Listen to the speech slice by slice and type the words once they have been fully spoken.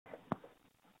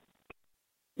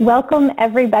Welcome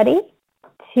everybody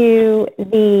to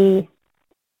the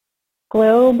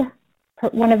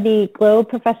one of the Globe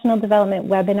Professional Development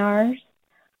webinars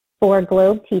for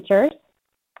Globe teachers.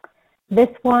 This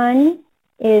one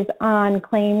is on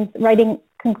writing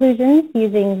conclusions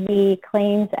using the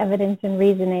Claims, Evidence, and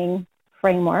Reasoning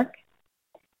framework.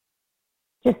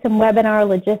 Just some webinar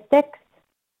logistics.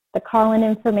 The call-in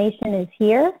information is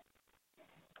here.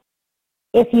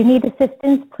 If you need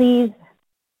assistance, please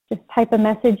just type a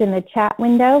message in the chat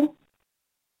window.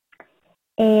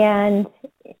 And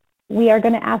we are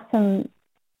going to ask some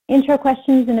intro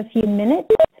questions in a few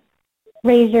minutes.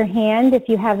 Raise your hand if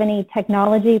you have any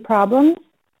technology problems.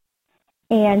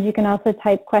 And you can also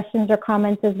type questions or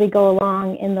comments as we go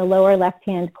along in the lower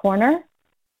left-hand corner.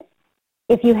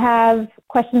 If you have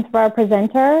questions for our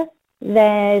presenter,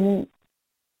 then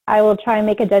I will try and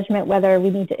make a judgment whether we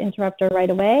need to interrupt her right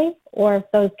away or if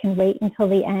those can wait until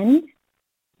the end.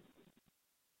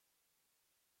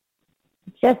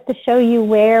 Just to show you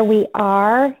where we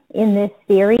are in this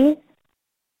series.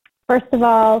 First of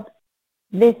all,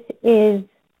 the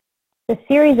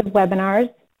series of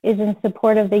webinars is in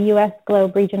support of the U.S.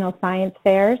 Globe Regional Science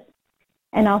Fairs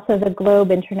and also the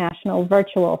Globe International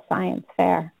Virtual Science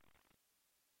Fair.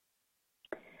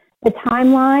 The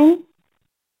timeline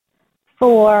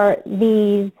for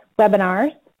these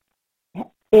webinars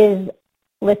is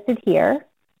listed here.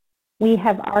 We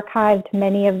have archived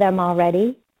many of them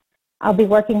already. I'll be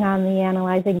working on the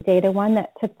Analyzing Data one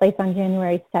that took place on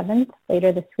January 7th,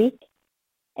 later this week.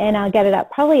 And I'll get it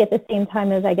up probably at the same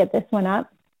time as I get this one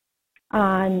up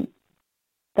on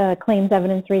the Claims,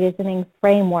 Evidence, Reasoning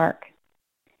framework.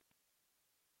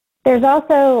 There's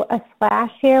also a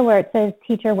slash here where it says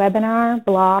Teacher Webinar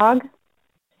Blog.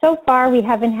 So far, we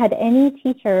haven't had any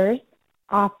teachers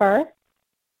offer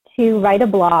to write a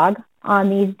blog on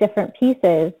these different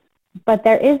pieces, but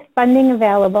there is funding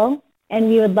available. And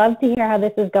we would love to hear how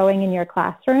this is going in your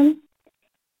classroom.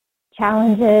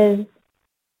 Challenges,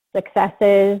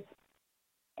 successes,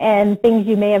 and things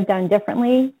you may have done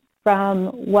differently from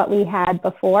what we had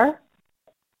before.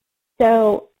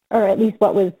 So, or at least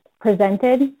what was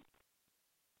presented.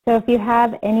 So if you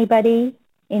have anybody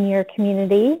in your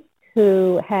community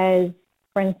who has,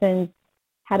 for instance,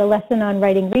 had a lesson on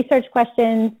writing research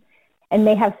questions and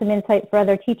may have some insight for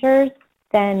other teachers,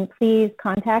 then please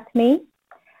contact me.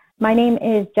 My name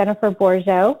is Jennifer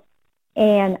Bourgeot,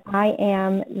 and I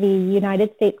am the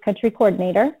United States Country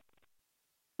Coordinator.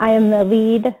 I am the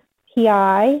lead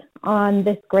PI on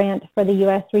this grant for the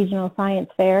U.S. Regional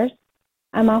Science Fairs.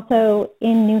 I'm also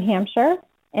in New Hampshire,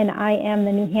 and I am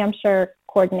the New Hampshire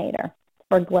Coordinator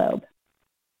for Globe.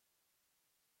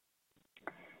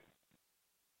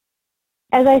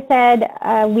 As I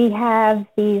said, we have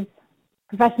these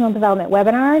professional development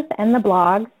webinars and the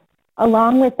blogs.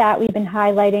 Along with that, we've been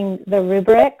highlighting the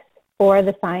rubrics for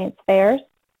the science fairs.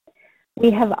 We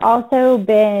have also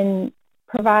been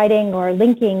providing or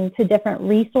linking to different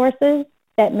resources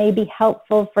that may be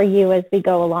helpful for you as we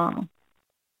go along.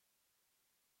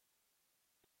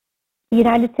 The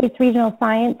United States Regional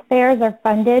Science Fairs are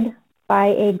funded by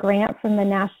a grant from the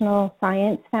National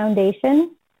Science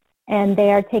Foundation, and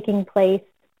they are taking place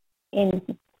in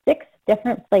 6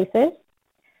 different places.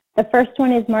 The first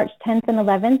one is March 10th and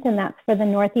 11th, and that's for the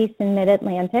Northeast and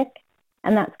Mid-Atlantic,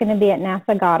 and that's going to be at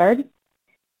NASA Goddard.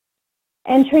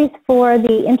 Entries for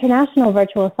the International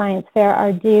Virtual Science Fair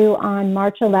are due on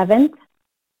March 11th,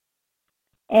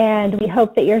 and we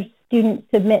hope that your students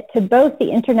submit to both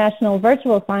the International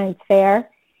Virtual Science Fair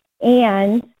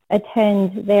and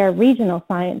attend their Regional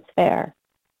Science Fair.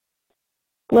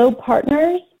 Globe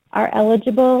partners are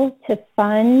eligible to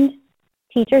fund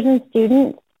teachers and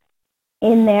students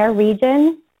in their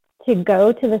region to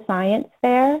go to the science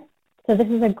fair. So this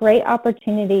is a great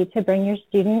opportunity to bring your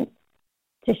students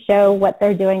to show what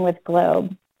they're doing with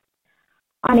Globe.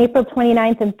 On April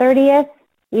 29th and 30th,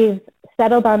 we've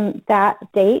settled on that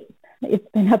date. It's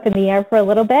been up in the air for a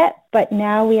little bit, but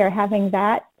now we are having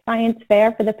that science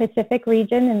fair for the Pacific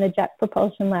region in the Jet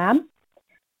Propulsion Lab.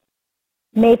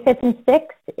 May 5th and 6th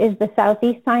is the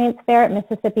Southeast Science Fair at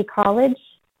Mississippi College.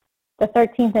 The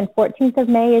 13th and 14th of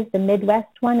May is the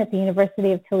Midwest one at the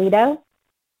University of Toledo.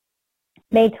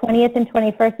 May 20th and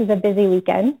 21st is a busy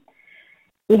weekend.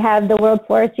 We have the World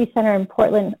Forestry Center in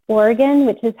Portland, Oregon,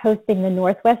 which is hosting the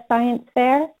Northwest Science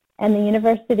Fair, and the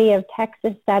University of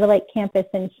Texas Satellite Campus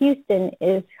in Houston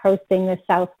is hosting the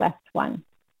Southwest one.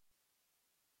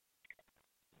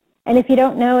 And if you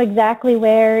don't know exactly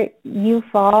where you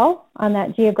fall on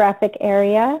that geographic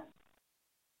area,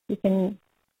 you can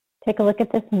take a look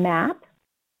at this map.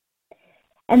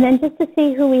 And then just to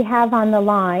see who we have on the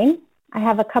line, I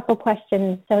have a couple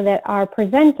questions so that our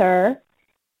presenter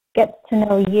gets to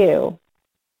know you.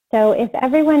 So if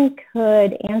everyone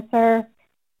could answer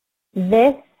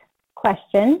this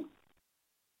question,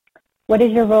 what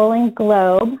is your role in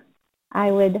GLOBE?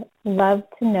 I would love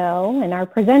to know, and our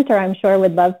presenter, I'm sure,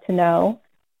 would love to know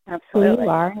who you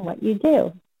are and what you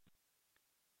do.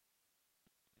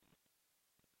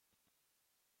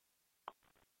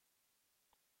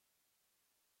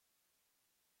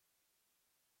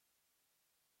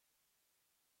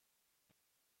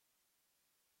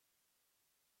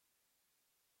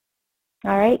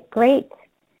 All right, great.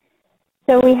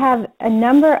 So we have a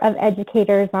number of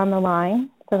educators on the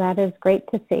line, so that is great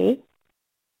to see.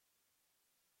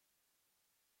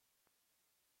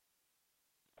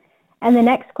 And the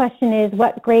next question is,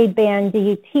 what grade band do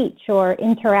you teach or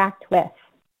interact with?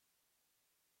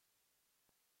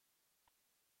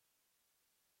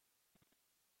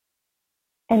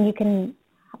 And you can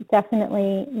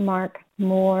definitely mark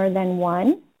more than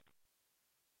one.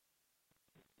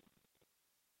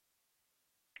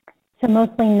 So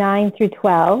mostly 9 through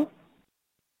 12.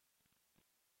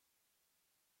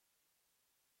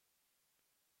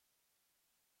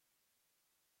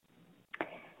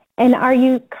 And are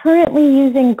you currently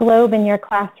using GLOBE in your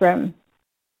classroom?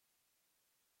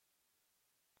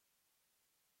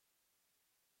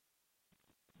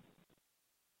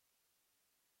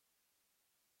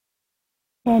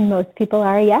 And most people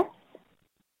are yes.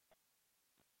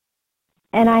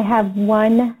 And I have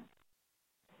one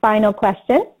final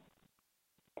question.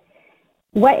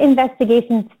 What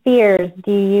investigation spheres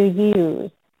do you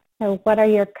use? So what are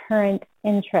your current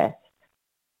interests?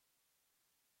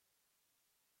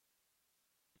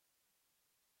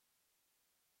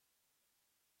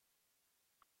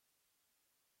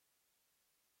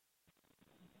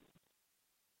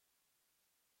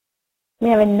 We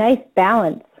have a nice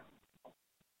balance.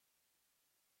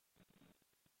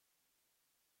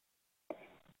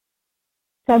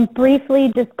 So I'm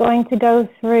briefly just going to go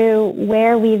through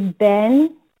where we've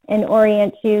been and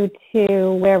orient you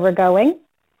to where we're going.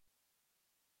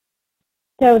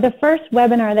 So the first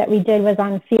webinar that we did was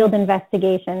on field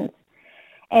investigations,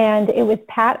 and it was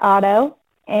Pat Otto,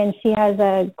 and she has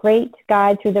a great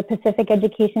guide through the Pacific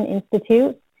Education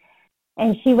Institute,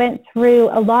 and she went through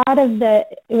a lot of it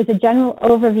was a general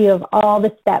overview of all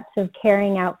the steps of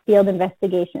carrying out field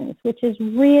investigations, which is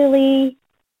really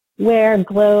where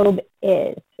GLOBE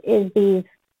is these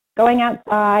going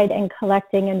outside and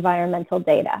collecting environmental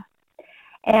data.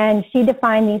 And she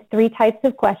defined these 3 types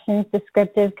of questions: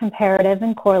 descriptive, comparative,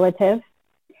 and correlative.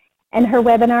 And her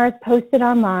webinar is posted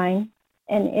online,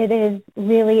 and it is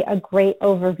really a great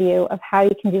overview of how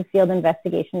you can do field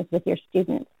investigations with your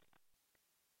students.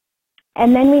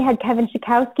 And then we had Kevin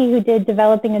Schakowsky, who did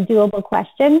developing a doable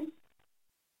question,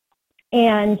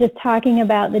 and just talking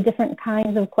about the different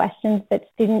kinds of questions that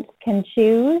students can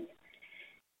choose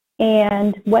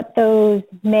and what those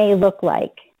may look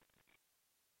like.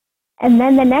 And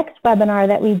then the next webinar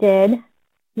that we did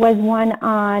was one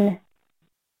on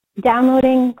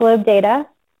downloading GLOBE data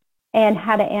and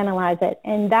how to analyze it.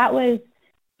 And that was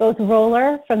both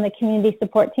Roller from the community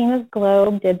support team of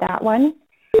GLOBE did that one,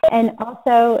 and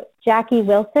also Jackie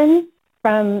Wilson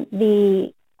from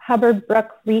the Hubbard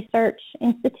Brook Research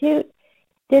Institute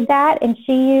did that, and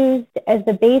she used as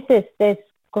the basis this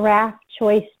graph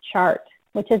choice chart,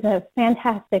 which is a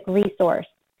fantastic resource.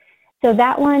 So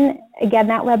that one, again,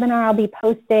 that webinar I'll be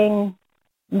posting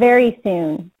very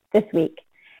soon this week,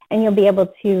 and you'll be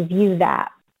able to view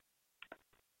that.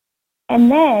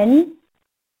 And then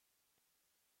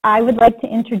I would like to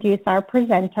introduce our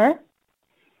presenter,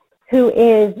 who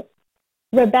is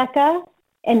Rebecca,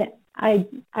 and I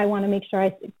want to make sure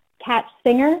I Catch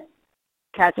Singer.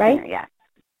 Catch right? Singer, yeah.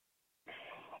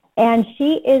 And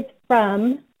she is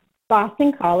from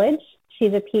Boston College.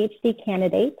 She's a PhD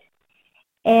candidate.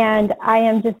 And I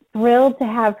am just thrilled to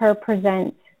have her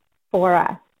present for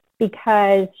us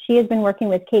because she has been working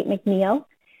with Kate McNeil,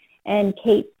 and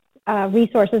Kate's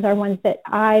resources are ones that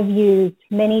I've used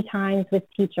many times with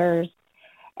teachers.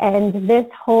 And this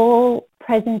whole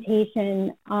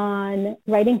presentation on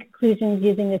writing conclusions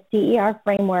using the CER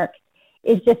framework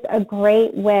is just a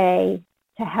great way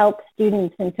to help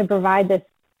students and to provide this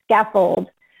scaffold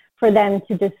for them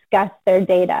to discuss their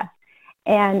data.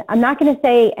 And I'm not going to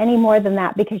say any more than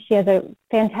that because she has a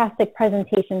fantastic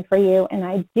presentation for you, and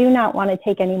I do not want to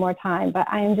take any more time, but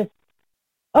I am just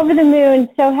over the moon,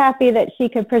 so happy that she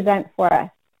could present for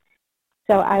us.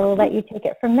 So I will let you take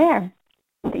it from there.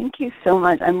 Thank you so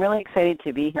much. I'm really excited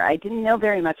to be here. I didn't know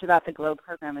very much about the GLOBE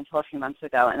program until a few months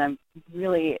ago, and I'm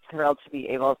really thrilled to be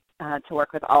able to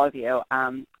work with all of you.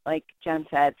 Like Jen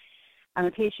said, I'm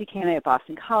a PhD candidate at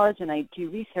Boston College, and I do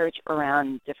research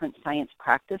around different science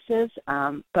practices,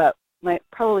 but my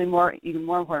even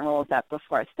more important role is that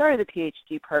before I started the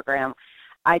PhD program,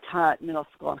 I taught middle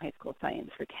school and high school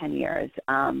science for 10 years,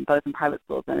 both in private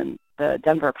schools and in the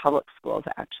Denver public schools,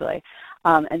 actually.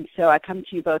 And so I come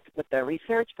to you both with the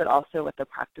research, but also with the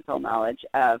practical knowledge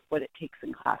of what it takes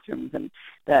in classrooms and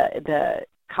the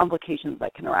complications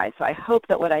that can arise. So I hope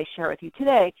that what I share with you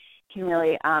today can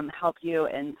really help you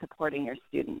in supporting your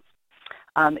students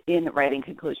in writing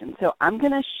conclusions. So I'm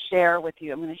going to share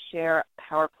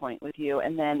PowerPoint with you,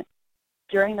 and then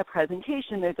during the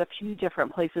presentation, there's a few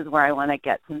different places where I want to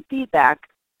get some feedback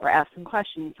or ask some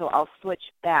questions, so I'll switch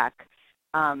back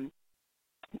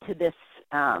to this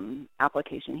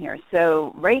application here.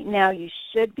 So right now, you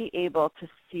should be able to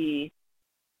see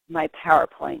my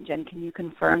PowerPoint. Jen, can you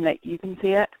confirm that you can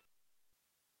see it?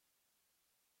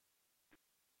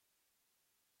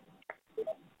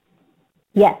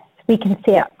 Yes, we can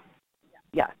see it.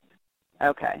 Yes.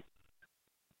 Okay.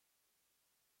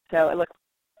 So it looks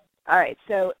all right.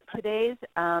 So today's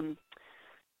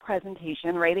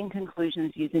presentation, writing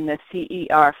conclusions using the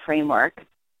CER framework.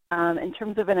 In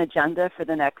terms of an agenda for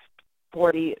the next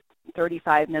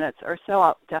 35 minutes or so,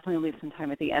 I'll definitely leave some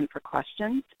time at the end for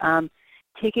questions.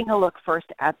 Taking a look first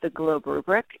at the GLOBE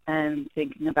rubric and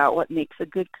thinking about what makes a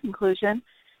good conclusion.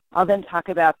 I'll then talk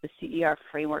about the CER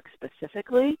framework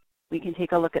specifically. We can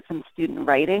take a look at some student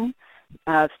writing,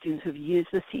 students who've used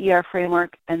the CER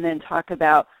framework, and then talk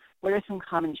about what are some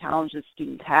common challenges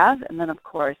students have, and then, of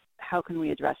course, how can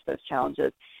we address those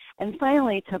challenges. And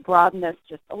finally, to broaden this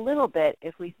just a little bit,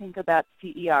 if we think about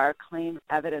CER, claim,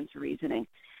 evidence, reasoning,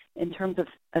 in terms of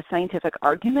a scientific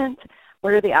argument,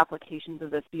 what are the applications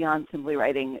of this beyond simply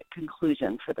writing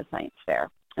conclusions for the science fair?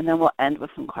 And then we'll end with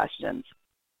some questions.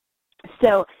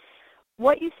 So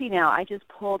what you see now, I just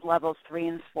pulled levels 3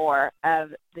 and 4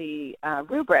 of the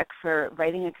rubric for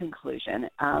writing a conclusion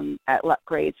at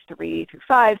grades 3 through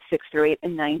 5, 6 through 8,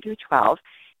 and 9 through 12.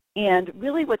 And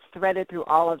really what's threaded through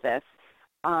all of this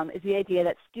is the idea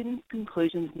that students'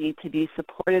 conclusions need to be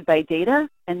supported by data,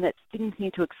 and that students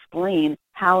need to explain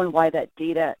how and why that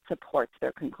data supports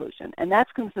their conclusion. And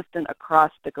that's consistent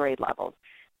across the grade levels.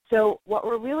 So what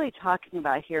we're really talking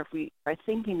about here, if we are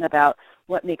thinking about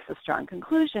what makes a strong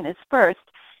conclusion, is first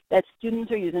that students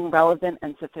are using relevant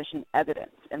and sufficient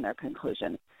evidence in their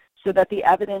conclusion, so that the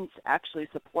evidence actually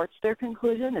supports their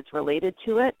conclusion, it's related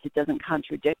to it, it doesn't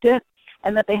contradict it,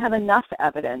 and that they have enough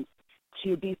evidence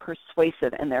to be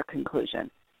persuasive in their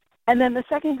conclusion. And then the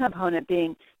second component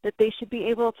being that they should be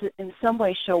able to in some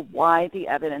way show why the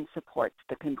evidence supports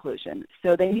the conclusion.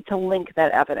 So they need to link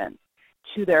that evidence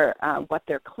to their what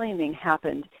they're claiming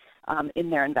happened in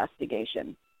their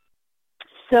investigation.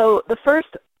 So the first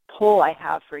poll I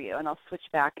have for you, and I'll switch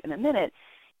back in a minute,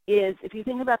 is if you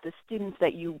think about the students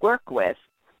that you work with,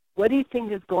 what do you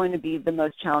think is going to be the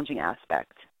most challenging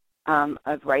aspect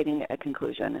of writing a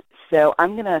conclusion? So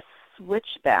I'm going to switch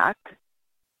back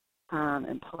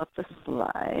and pull up the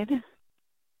slide.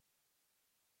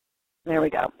 There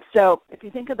we go. So if you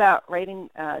think about writing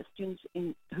students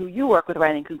who you work with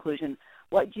writing conclusion,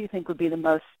 what do you think would be the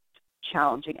most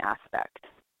challenging aspect?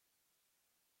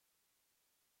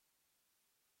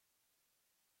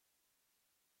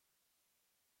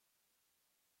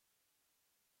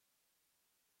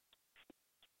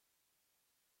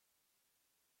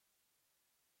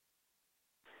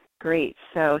 Great.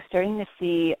 So starting to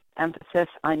see emphasis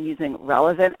on using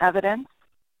relevant evidence,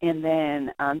 and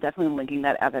then definitely linking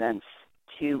that evidence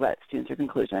to what students are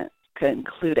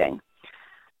concluding.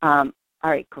 All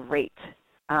right, great.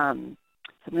 So I'm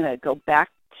going to go back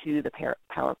to the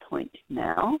PowerPoint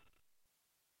now.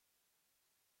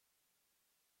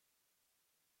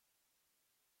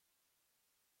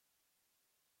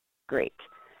 Great.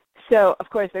 So, of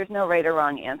course, there's no right or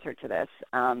wrong answer to this,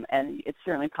 and it's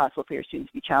certainly possible for your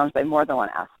students to be challenged by more than one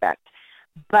aspect.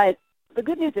 But the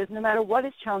good news is no matter what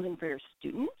is challenging for your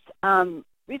students,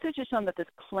 research has shown that this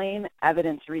claim,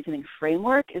 evidence, reasoning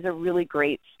framework is a really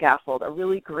great scaffold, a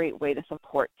really great way to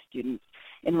support students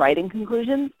in writing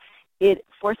conclusions. It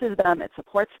forces them, it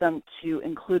supports them to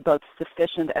include both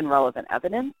sufficient and relevant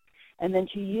evidence, and then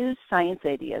to use science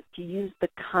ideas, to use the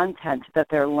content that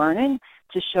they're learning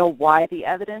to show why the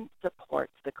evidence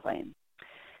supports the claim.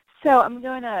 So I'm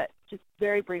going to just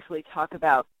very briefly talk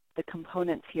about the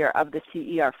components here of the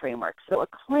CER framework. So a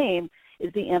claim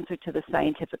is the answer to the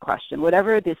scientific question.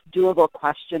 Whatever this doable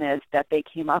question is that they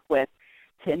came up with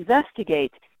to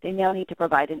investigate, they now need to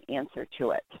provide an answer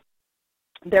to it.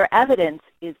 Their evidence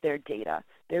is their data,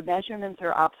 their measurements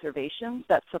or observations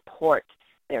that support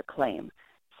their claim.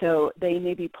 So they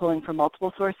may be pulling from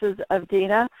multiple sources of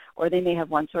data, or they may have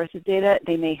one source of data.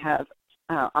 They may have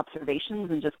observations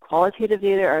and just qualitative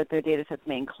data, or their data sets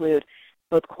may include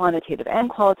both quantitative and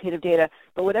qualitative data.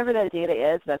 But whatever that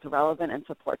data is that's relevant and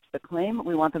supports the claim,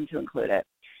 we want them to include it.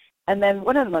 And then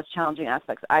one of the most challenging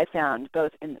aspects I found,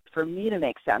 both for me to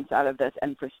make sense out of this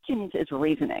and for students, is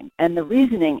reasoning. And the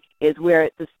reasoning is where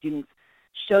the students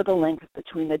show the link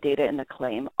between the data and the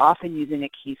claim, often using a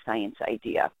key science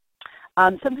idea.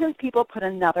 Sometimes people put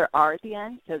another R at the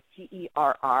end, so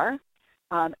CERR,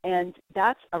 and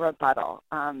that's a rebuttal.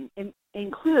 It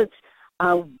includes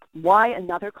why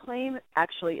another claim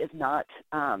actually is not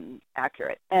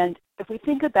accurate. And if we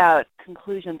think about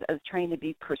conclusions as trying to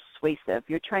be persuasive,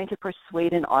 you're trying to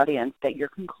persuade an audience that your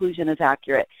conclusion is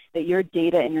accurate, that your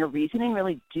data and your reasoning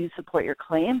really do support your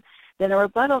claim, then a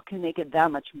rebuttal can make it that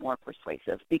much more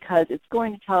persuasive, because it's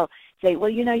going to say, well,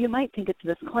 you know, you might think it's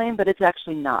this claim, but it's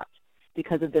actually not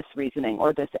because of this reasoning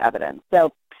or this evidence.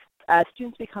 So as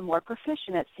students become more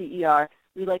proficient at CER,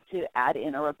 we like to add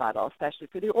in a rebuttal, especially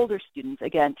for the older students,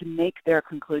 again, to make their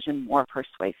conclusion more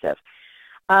persuasive.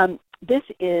 This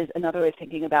is another way of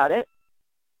thinking about it.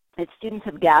 If students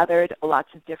have gathered lots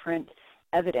of different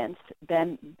evidence,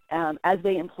 then as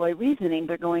they employ reasoning,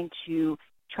 they're going to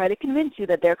try to convince you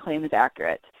that their claim is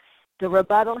accurate. The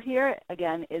rebuttal here,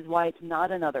 again, is why it's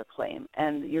not another claim,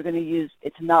 and you're going to use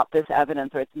it's not this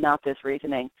evidence or it's not this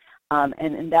reasoning, and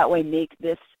in that way make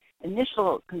this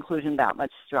initial conclusion that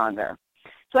much stronger.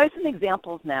 So I have some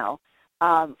examples now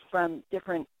from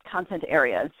different content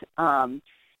areas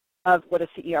of what a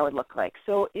CER would look like.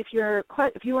 So if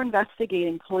you were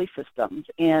investigating pulley systems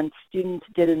and students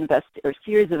did a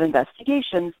series of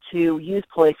investigations to use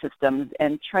pulley systems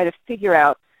and try to figure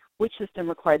out which system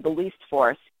required the least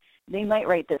force, they might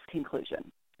write this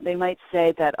conclusion. They might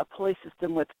say that a pulley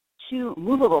system with 2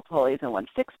 movable pulleys and 1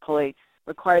 fixed pulley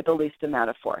required the least amount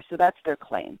of force. So that's their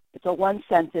claim. It's a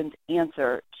one-sentence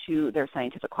answer to their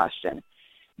scientific question.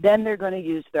 Then they're going to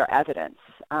use their evidence.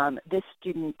 This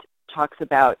student talks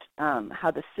about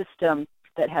how the system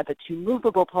that had the 2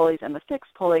 movable pulleys and the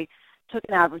fixed pulley took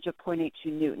an average of 0.82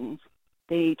 newtons.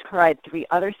 They tried 3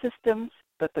 other systems,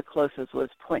 but the closest was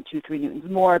 0.23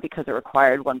 newtons more because it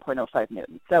required 1.05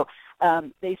 newtons. So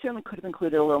they certainly could have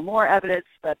included a little more evidence,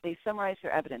 but they summarized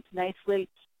their evidence nicely.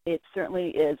 It certainly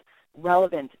is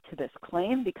relevant to this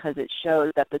claim because it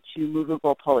shows that the 2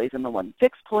 movable pulleys and the 1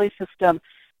 fixed pulley system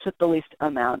took the least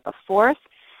amount of force.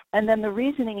 And then the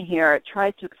reasoning here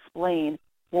tries to explain,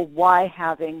 well, why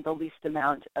having the least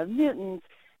amount of newtons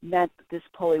meant that this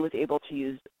pulley was able to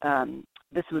use,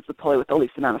 this was the pulley with the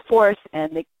least amount of force,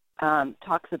 and it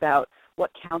talks about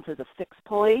what counts as a fixed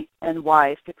pulley and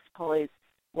why fixed pulleys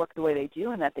work the way they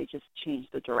do and that they just change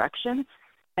the direction,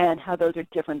 and how those are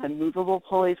different than movable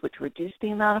pulleys, which reduce the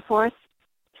amount of force.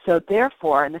 So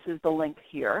therefore, and this is the link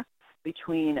here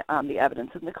between the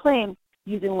evidence and the claim,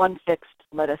 using 1 fixed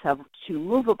let us have 2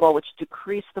 movable, which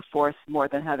decrease the force more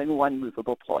than having 1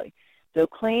 movable pulley. So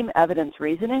claim, evidence,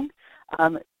 reasoning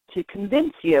to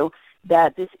convince you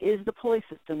that this is the pulley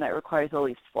system that requires the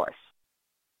least force.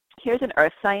 Here's an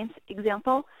earth science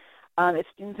example. If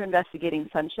students are investigating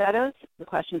sun shadows, the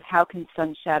question is, how can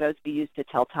sun shadows be used to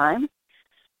tell time?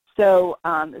 So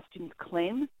the student's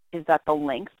claim is that the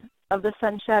length of the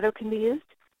sun shadow can be used,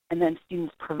 and then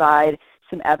students provide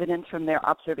some evidence from their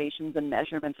observations and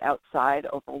measurements outside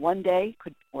over 1 day,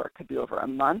 or it could be over a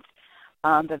month,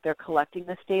 that they're collecting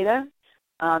this data.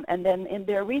 And then in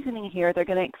their reasoning here, they're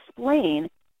going to explain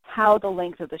how the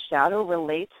length of the shadow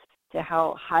relates to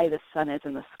how high the sun is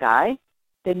in the sky.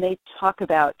 Then they talk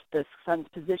about the sun's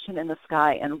position in the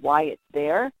sky and why it's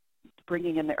there,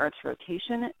 bringing in the Earth's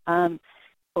rotation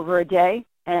over a day.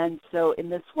 And so in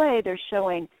this way, they're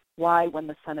showing why when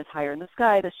the sun is higher in the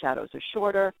sky, the shadows are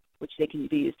shorter, which they can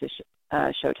be used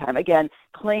to show time. Again,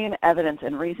 claim, evidence,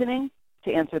 and reasoning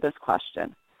to answer this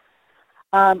question.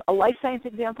 A life science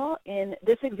example. In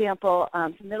this example,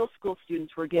 some middle school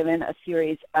students were given a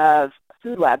series of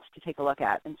food webs to take a look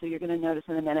at. And so you're going to notice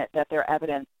in a minute that their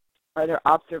evidence are their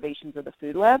observations of the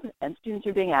food web. And students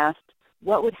are being asked,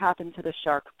 what would happen to the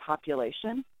shark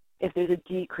population if there's a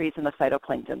decrease in the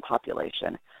phytoplankton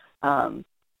population?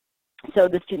 So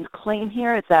the student's claim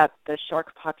here is that the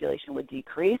shark population would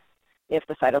decrease if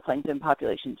the phytoplankton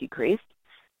population decreased.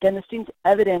 Then the student's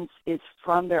evidence is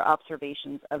from their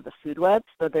observations of the food web.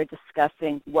 So they're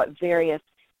discussing what various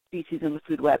species in the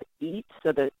food web eat.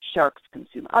 So the sharks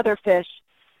consume other fish,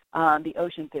 the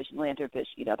ocean fish and lanternfish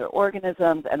eat other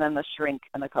organisms, and then the shrimp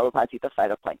and the copepods eat the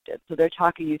phytoplankton. So they're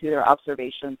talking you through their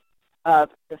observations of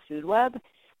the food web.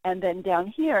 And then down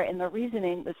here in the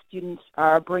reasoning, the students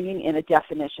are bringing in a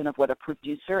definition of what a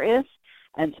producer is.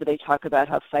 And so they talk about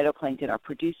how phytoplankton are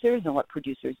producers and what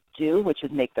producers do, which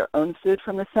is make their own food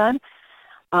from the sun.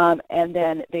 And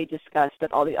then they discuss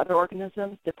that all the other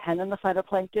organisms depend on the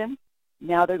phytoplankton.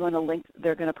 Now they're going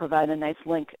to provide a nice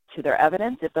link to their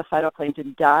evidence. If the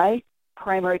phytoplankton die,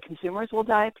 primary consumers will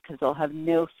die because they'll have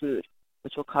no food,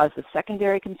 which will cause the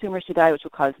secondary consumers to die, which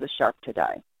will cause the shark to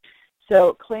die.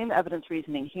 So claim evidence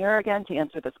reasoning here again to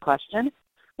answer this question. I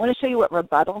want to show you what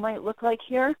rebuttal might look like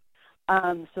here.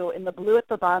 So in the blue at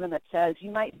the bottom it says,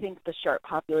 you might think the shark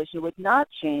population would not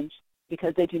change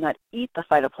because they do not eat the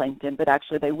phytoplankton, but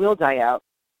actually they will die out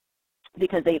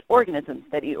because they eat organisms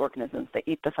that eat organisms that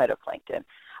eat the phytoplankton.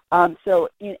 So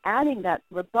in adding that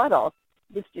rebuttal,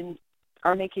 the students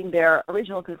are making their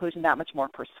original conclusion that much more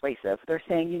persuasive. They're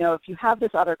saying, you know, if you have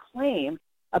this other claim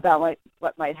about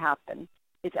what might happen,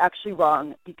 it's actually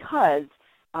wrong because,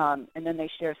 and then they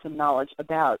share some knowledge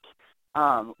about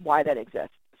why that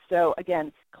exists. So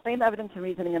again, claim evidence and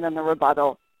reasoning and then the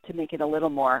rebuttal to make it a little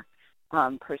more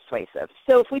persuasive.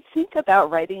 So if we think about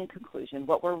writing a conclusion,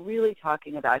 what we're really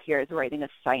talking about here is writing a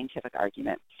scientific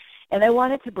argument. And I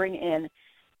wanted to bring in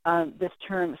this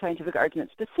term scientific argument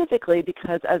specifically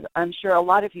because, as I'm sure a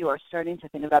lot of you are starting to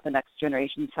think about the next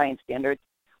generation science standards,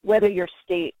 whether your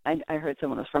state, I heard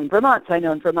someone was from Vermont, so I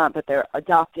know in Vermont, but they're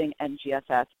adopting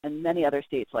NGSS, and many other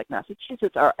states like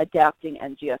Massachusetts are adapting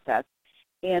NGSS.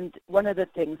 And one of the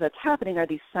things that's happening are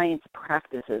these science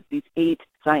practices. These 8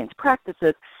 science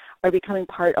practices are becoming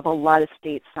part of a lot of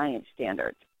state science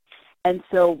standards. And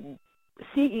so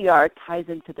CER ties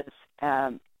into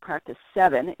this practice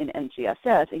 7 in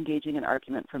NGSS, engaging in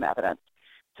argument from evidence.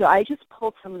 So I just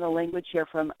pulled some of the language here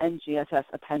from NGSS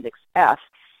Appendix F,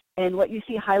 and what you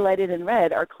see highlighted in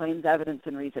red are claims, evidence,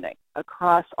 and reasoning.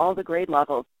 Across all the grade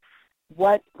levels,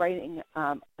 what writing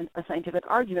a scientific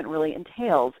argument really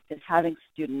entails is having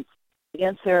students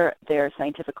answer their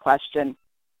scientific question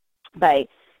by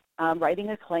writing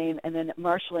a claim and then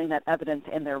marshaling that evidence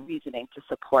and their reasoning to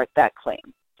support that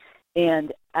claim.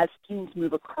 And as students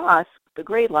move across the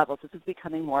grade levels, this is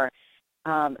becoming more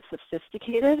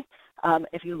sophisticated.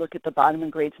 If you look at the bottom in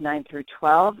grades 9 through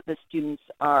 12, the students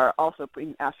are also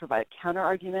being asked to provide a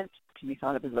counter-argument, can be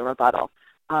thought of as a rebuttal.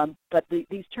 But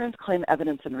these terms, claim,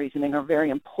 evidence, and reasoning, are very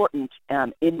important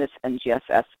in this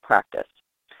NGSS practice.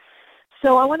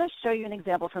 So I want to show you an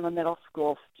example from a middle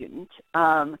school student,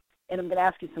 and I'm going to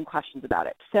ask you some questions about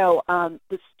it. So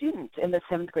the students in the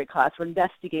 7th grade class were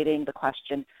investigating the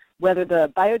question whether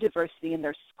the biodiversity in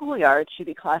their schoolyard should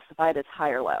be classified as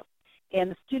high or low. And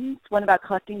the students went about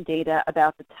collecting data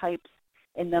about the types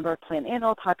and number of plant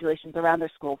animal populations around their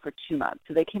school for 2 months.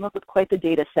 So they came up with quite the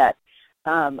data set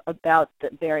about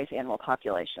the various animal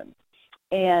populations.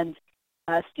 And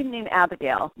a student named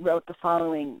Abigail wrote the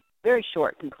following very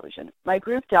short conclusion. My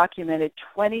group documented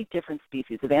 20 different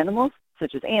species of animals,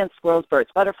 such as ants, squirrels, birds,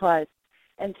 butterflies,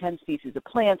 and 10 species of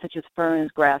plants, such as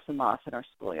ferns, grass, and moss in our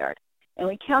schoolyard. And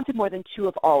we counted more than 2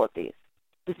 of all of these.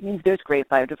 This means there's great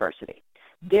biodiversity.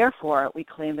 Therefore, we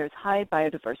claim there's high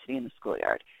biodiversity in the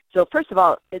schoolyard. So first of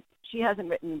all, she hasn't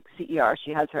written CER.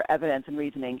 She has her evidence and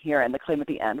reasoning here and the claim at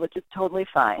the end, which is totally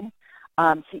fine.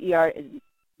 CER is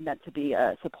meant to be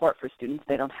a support for students.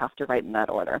 They don't have to write in that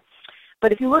order.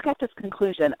 But if you look at this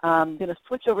conclusion, I'm going to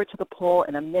switch over to the poll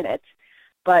in a minute,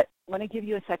 but I want to give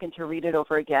you a second to read it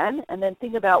over again and then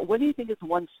think about what do you think is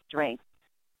one strength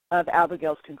of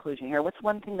Abigail's conclusion here? What's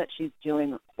one thing that she's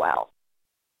doing well?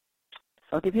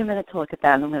 So I'll give you a minute to look at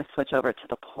that, and I'm going to switch over to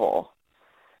the poll.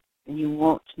 And you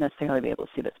won't necessarily be able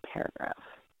to see this paragraph.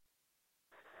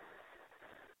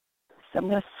 So I'm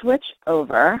going to switch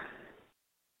over.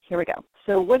 Here we go.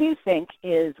 So what do you think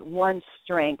is one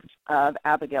strength of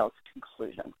Abigail's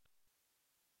conclusion?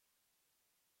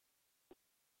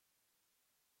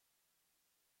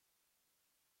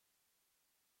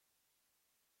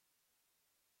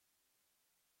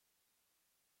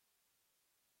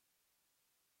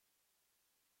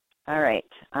 All right,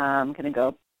 I'm going to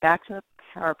go back to the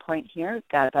PowerPoint here. We've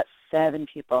got about 7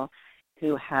 people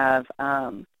who have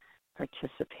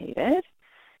participated.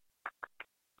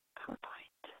 PowerPoint.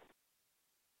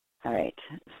 All right,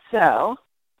 so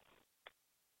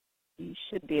you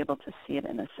should be able to see it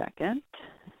in a second.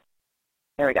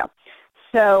 There we go.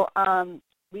 So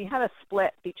we have a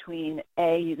split between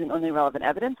A, using only relevant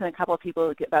evidence, and a couple of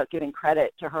people about giving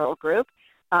credit to her whole group.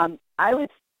 I would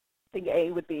think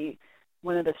A would be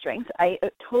one of the strengths. I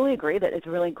totally agree that it's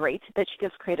really great that she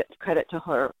gives credit to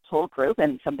her whole group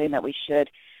and something that we should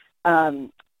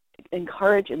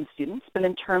encourage in students. But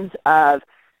in terms of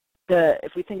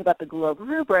if we think about the Globe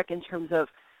rubric in terms of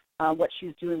what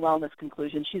she's doing well in this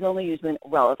conclusion, she's only using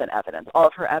relevant evidence. All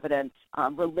of her evidence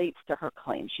relates to her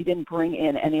claim. She didn't bring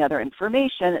in any other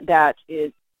information that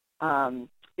is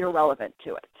irrelevant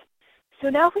to it. So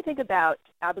now if we think about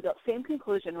Abigail, same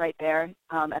conclusion right there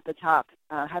at the top,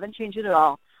 haven't changed it at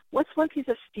all. What's one piece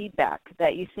of feedback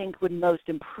that you think would most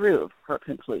improve her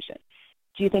conclusion?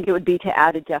 Do you think it would be to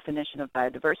add a definition of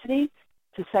biodiversity,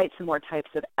 to cite some more types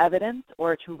of evidence,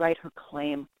 or to write her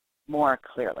claim more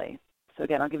clearly? So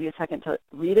again, I'll give you a second to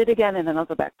read it again, and then I'll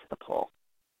go back to the poll.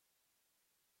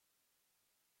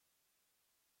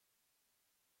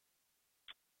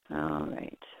 All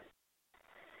right.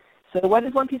 So what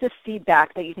is one piece of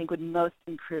feedback that you think would most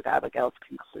improve Abigail's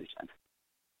conclusion?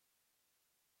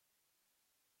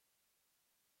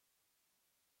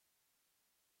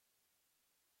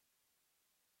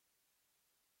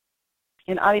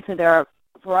 And obviously there are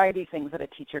a variety of things that a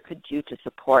teacher could do to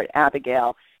support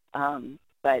Abigail,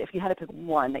 but if you had to pick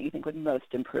one that you think would most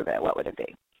improve it, what would it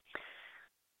be?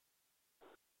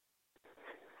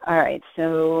 All right,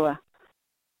 so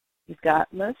you've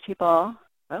got most people,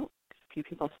 oh, a few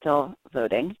people still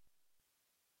voting.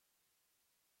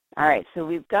 All right, so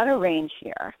we've got a range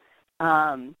here.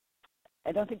 I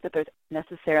don't think that there's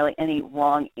necessarily any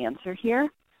wrong answer here.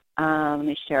 Let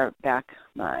me share back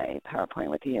my PowerPoint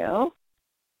with you.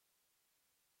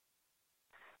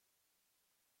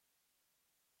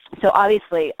 So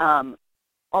obviously,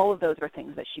 all of those are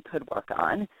things that she could work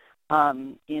on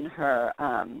in her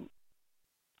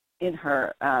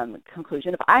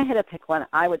conclusion. If I had to pick one,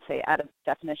 I would say add a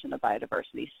definition of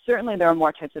biodiversity. Certainly there are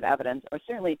more types of evidence, or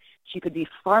certainly she could be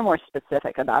far more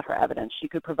specific about her evidence. She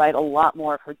could provide a lot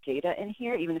more of her data in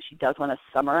here, even if she does want to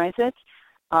summarize it.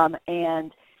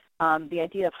 And the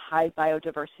idea of high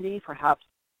biodiversity perhaps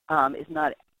is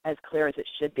not as clear as it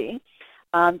should be.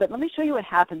 But let me show you what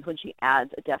happens when she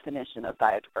adds a definition of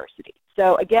biodiversity.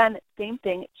 So again, same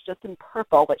thing, it's just in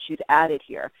purple what she's added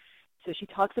here. So she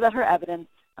talks about her evidence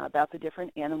about the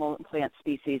different animal and plant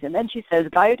species, and then she says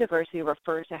biodiversity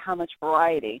refers to how much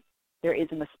variety there is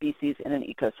in the species in an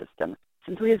ecosystem.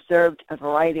 Since we observed a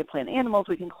variety of plant animals,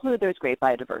 we conclude there's great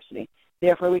biodiversity.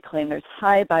 Therefore, we claim there's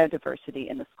high biodiversity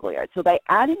in the schoolyard. So by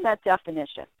adding that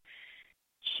definition,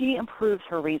 she improves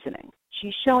her reasoning.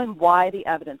 She's showing why the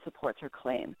evidence supports her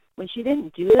claim. When she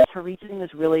didn't do this, her reasoning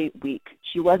was really weak.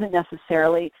 She wasn't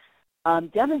necessarily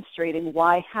demonstrating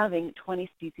why having 20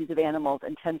 species of animals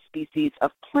and 10 species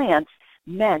of plants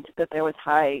meant that there was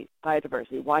high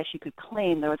biodiversity, why she could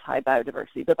claim there was high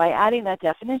biodiversity. But by adding that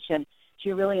definition,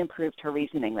 she really improved her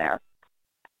reasoning there.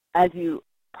 As you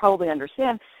probably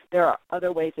understand, there are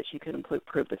other ways that she could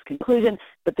improve this conclusion,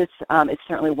 but this is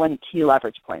certainly one key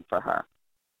leverage point for her.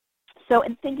 So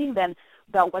in thinking then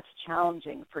about what's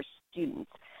challenging for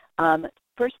students,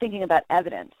 first thinking about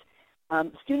evidence,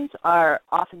 students are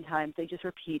oftentimes, they just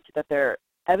repeat that their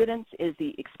evidence is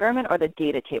the experiment or the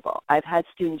data table. I've had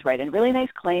students write a really nice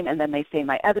claim and then they say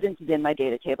my evidence is in my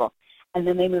data table, and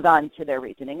then they move on to their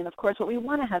reasoning. And of course what we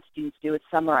want to have students do is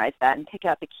summarize that and pick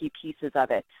out the key pieces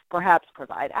of it, perhaps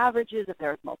provide averages if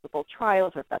there's multiple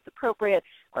trials or if that's appropriate,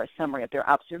 or a summary of their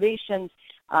observations.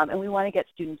 And we want to get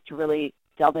students to really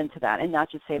delve into that and not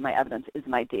just say my evidence is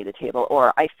my data table,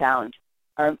 or I found,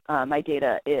 or my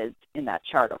data is in that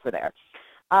chart over there.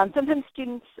 Sometimes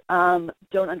students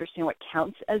don't understand what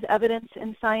counts as evidence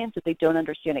in science. If they don't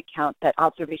understand it, that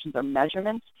observations or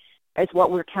measurements is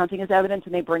what we're counting as evidence,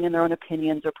 and they bring in their own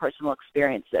opinions or personal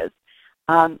experiences.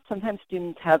 Sometimes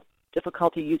students have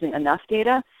difficulty using enough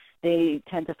data. They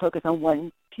tend to focus on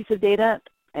one piece of data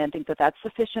and think that that's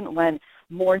sufficient when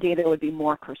more data would be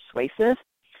more persuasive.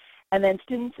 And then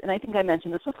students, and I think I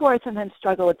mentioned this before, sometimes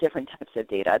struggle with different types of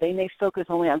data. They may focus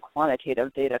only on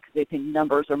quantitative data because they think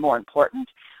numbers are more important,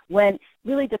 when it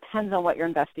really depends on what your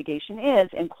investigation is,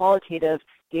 and qualitative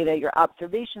data, your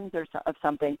observations of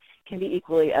something, can be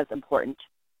equally as important.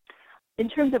 In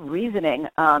terms of reasoning,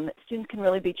 students can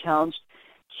really be challenged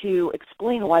to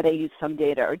explain why they used some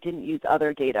data or didn't use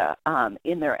other data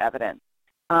in their evidence.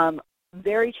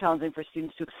 Very challenging for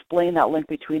students to explain that link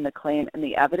between the claim and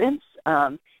the evidence,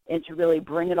 and to really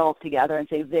bring it all together and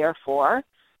say, therefore,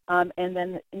 and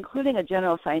then including a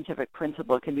general scientific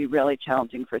principle can be really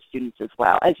challenging for students as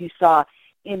well. As you saw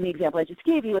in the example I just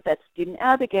gave you with that student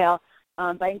Abigail,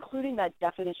 by including that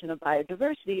definition of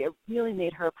biodiversity, it really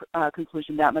made her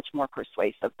conclusion that much more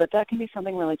persuasive. But that can be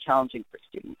something really challenging for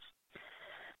students.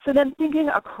 So then thinking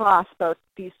across both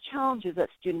these challenges that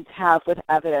students have with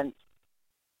evidence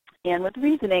and with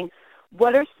reasoning,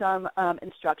 what are some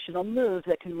instructional moves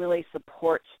that can really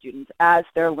support students as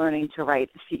they're learning to write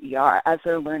CER, as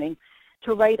they're learning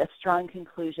to write a strong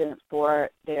conclusion for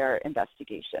their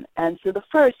investigation? And so the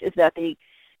first is that they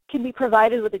can be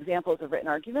provided with examples of written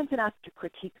arguments and asked to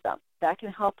critique them. That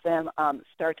can help them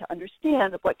start to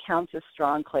understand what counts as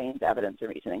strong claims, evidence, and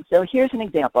reasoning. So here's an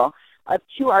example of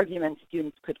 2 arguments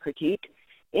students could critique.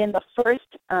 In the first,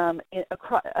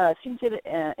 students did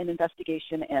an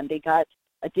investigation, and they got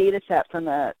a data set from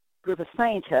a group of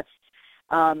scientists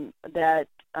that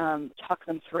talked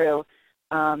them through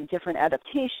different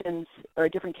adaptations or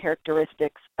different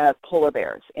characteristics of polar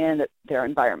bears and their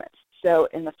environment. So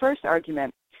in the first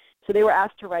argument, so they were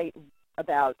asked to write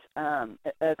about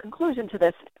a conclusion to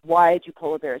this: why do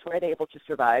polar bears, why are they able to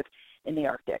survive in the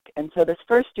Arctic? And so this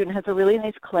first student has a really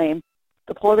nice claim.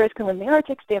 The polar bears can live in the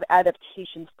Arctic, so they have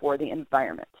adaptations for the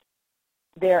environment.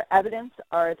 Their evidence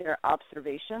are their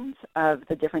observations of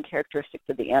the different characteristics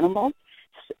of the animal.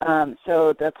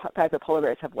 So the fact that polar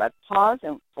bears have webbed paws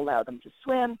and allow them to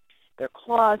swim, their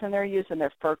claws and their use, and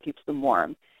their fur keeps them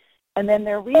warm. And then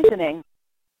their reasoning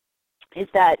is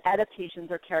that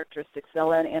adaptations are characteristics that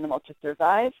allow an animal to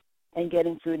survive, and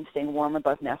getting food and staying warm are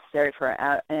both necessary for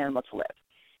an animal to live.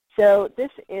 So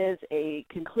this is a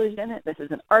conclusion. This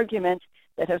is an argument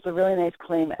that has a really nice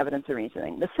claim, evidence, and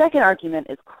reasoning. The second argument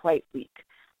is quite weak.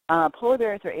 Polar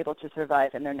bears are able to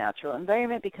survive in their natural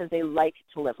environment because they like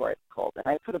to live where it's cold. And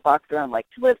I put a box around like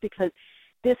to live because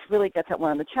this really gets at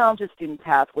one of the challenges students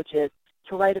have, which is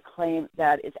to write a claim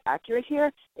that is accurate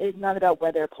here. It is not about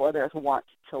whether polar bears want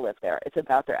to live there. It's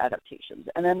about their adaptations.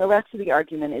 And then the rest of the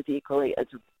argument is equally as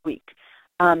weak.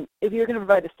 If you're going to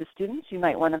provide this to students, you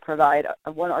might want to provide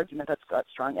one argument that's got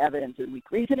strong evidence and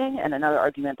weak reasoning, and another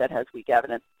argument that has weak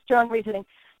evidence, strong reasoning,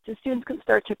 so students can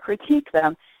start to critique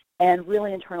them and really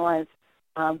internalize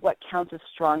what counts as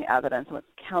strong evidence and what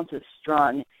counts as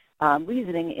strong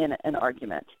reasoning in an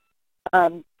argument.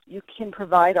 You can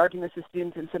provide arguments to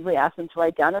students and simply ask them to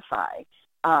identify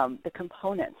the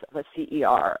components of a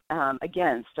CER.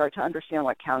 Again, start to understand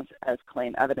what counts as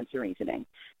claim, evidence, and reasoning.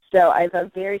 So I have a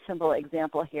very simple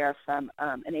example here from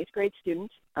an 8th grade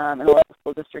student in a local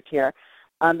school district here.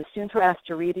 The students were asked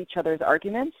to read each other's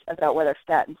arguments about whether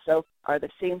fat and soap are the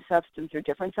same substance or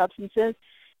different substances,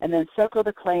 and then circle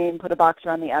the claim, put a box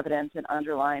around the evidence, and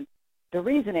underline the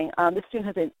reasoning. The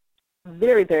student has a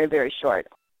very, very, very short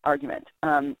argument,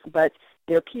 but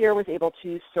their peer was able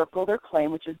to circle their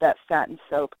claim, which is that fat and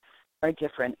soap are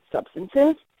different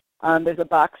substances. There's a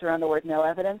box around the word no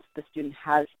evidence. The student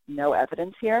has no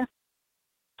evidence here.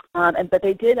 But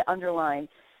they did underline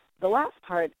the last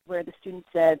part where the student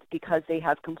said because they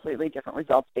have completely different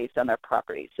results based on their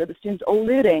properties. So the student's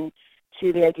alluding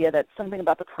to the idea that something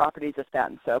about the properties of fat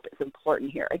and soap is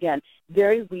important here. Again,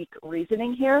 very weak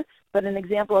reasoning here, but an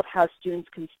example of how students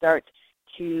can start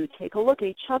to take a look at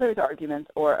each other's arguments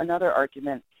or another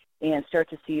argument and start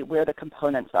to see where the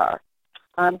components are.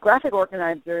 Graphic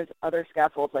organizers, other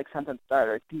scaffolds like sentence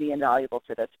starters can be invaluable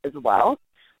for this as well.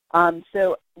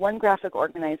 So one graphic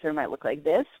organizer might look like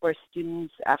this, where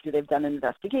students, after they've done an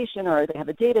investigation or they have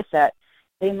a data set,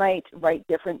 they might write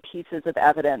different pieces of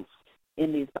evidence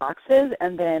in these boxes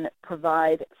and then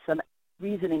provide some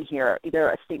reasoning here, either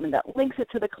a statement that links it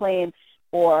to the claim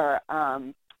or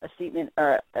a statement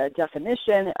or a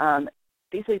definition,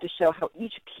 basically to show how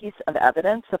each piece of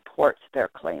evidence supports their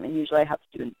claim. And usually I have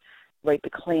students write the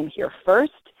claim here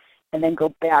first and then go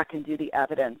back and do the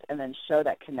evidence and then show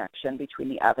that connection between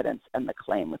the evidence and the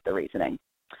claim with the reasoning.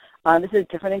 This is a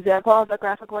different example of a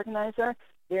graphic organizer.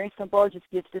 Very simple. It just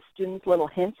gives the students little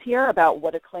hints here about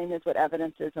what a claim is, what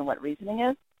evidence is, and what reasoning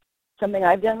is. Something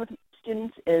I've done with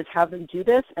students is have them do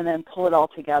this and then pull it all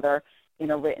together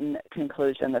in a written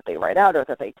conclusion that they write out or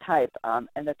that they type,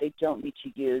 and that they don't need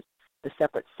to use the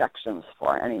separate sections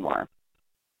for anymore.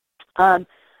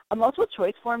 A multiple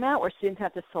choice format where students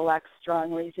have to select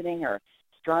strong reasoning or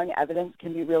strong evidence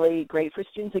can be really great for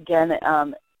students, again,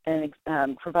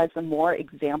 and provides them more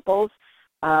examples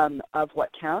of what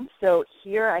counts. So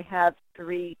here I have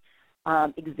 3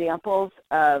 examples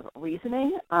of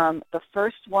reasoning. The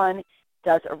first one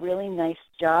does a really nice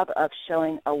job of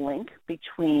showing a link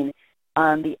between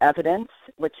the evidence,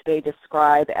 which they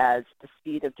describe as the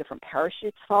speed of different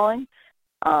parachutes falling,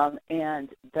 and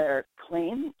their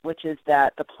claim, which is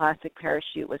that the plastic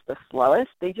parachute was the slowest.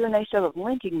 They do a nice job of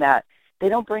linking that. They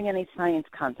don't bring any science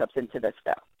concepts into this,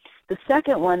 though. The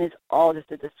second one is all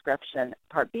just a description,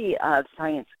 part B, of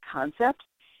science concepts,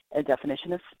 a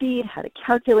definition of speed, how to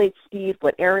calculate speed,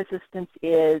 what air resistance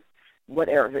is, what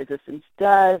air resistance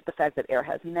does, the fact that air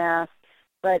has mass.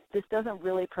 But this doesn't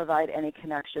really provide any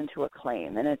connection to a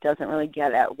claim, and it doesn't really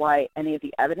get at why any of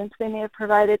the evidence they may have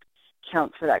provided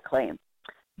counts for that claim.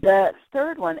 The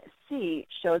third one, C,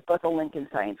 shows both a link and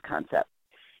science concept.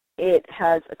 it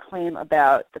has a claim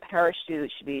about the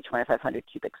parachute should be 2,500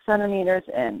 cubic centimeters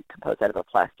and composed out of a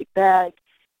plastic bag.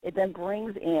 It then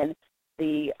brings in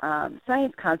the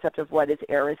science concept of what is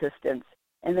air resistance,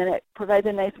 and then it provides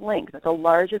a nice link that the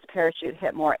largest parachute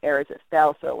hit more air as it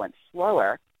fell, so it went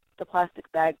slower. The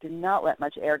plastic bag did not let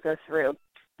much air go through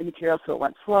the material, so it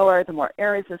went slower. The more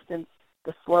air resistance,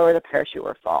 the slower the parachute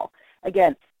will fall.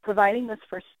 Again, providing this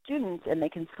for students, and they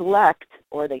can select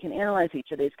or they can analyze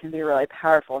each of these, can be really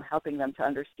powerful in helping them to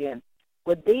understand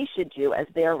what they should do as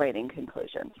they're writing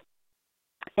conclusions.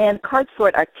 And card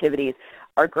sort activities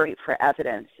are great for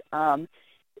evidence,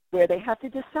 where they have to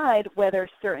decide whether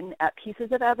certain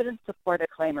pieces of evidence support a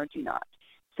claim or do not.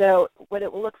 So what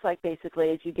it looks like basically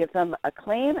is you give them a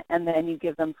claim and then you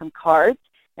give them some cards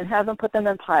and have them put them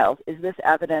in piles. Is this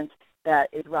evidence that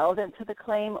is relevant to the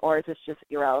claim, or is this just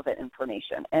irrelevant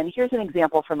information? And here's an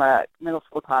example from a middle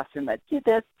school classroom that did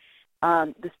this.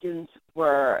 The students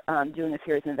were doing a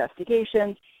series of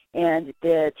investigations, and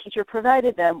the teacher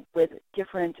provided them with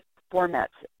different formats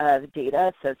of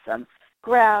data, so some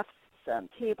graphs, some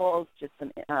tables, just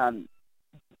some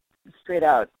straight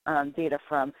out data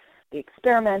from the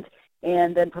experiment,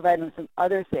 and then provide them some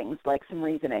other things like some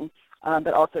reasoning,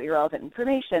 but also irrelevant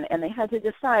information, and they had to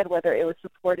decide whether it was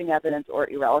supporting evidence or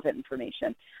irrelevant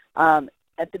information.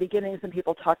 At the beginning, some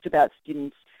people talked about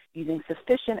students using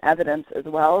sufficient evidence as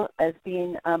well as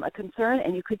being a concern,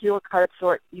 and you could do a card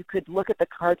sort. You could look at the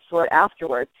card sort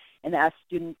afterwards and ask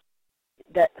students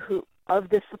of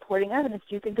this supporting evidence,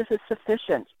 do you think this is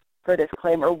sufficient for this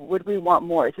claim, or would we want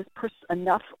more? Is this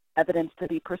enough evidence to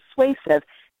be persuasive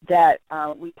that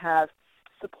we have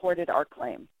supported our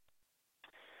claim?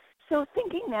 So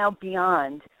thinking now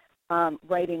beyond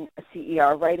writing a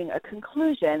CER, writing a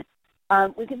conclusion,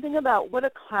 we can think about what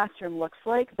a classroom looks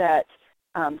like that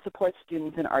supports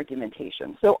students in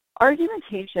argumentation. So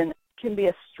argumentation can be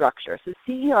a structure. So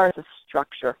CER is a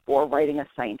structure for writing a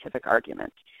scientific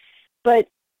argument. But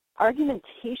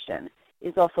argumentation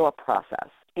is also a process,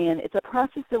 and it's a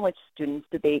process in which students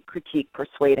debate, critique,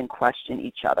 persuade, and question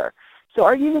each other. So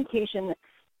argumentation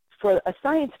for a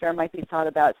science fair might be thought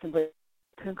about simply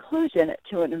conclusion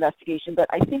to an investigation, but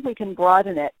I think we can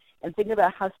broaden it and think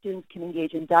about how students can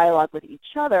engage in dialogue with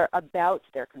each other about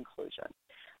their conclusion.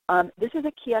 This is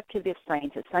a key activity of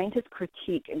scientists. Scientists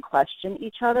critique and question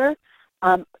each other,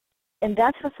 and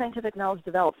that's how scientific knowledge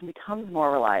develops and becomes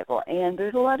more reliable. And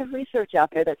there's a lot of research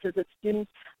out there that says that students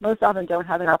most often don't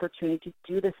have an opportunity to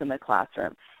do this in the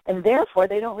classroom, and therefore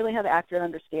they don't really have accurate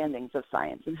understandings of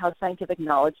science and how scientific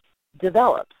knowledge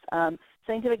develops.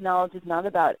 Scientific knowledge is not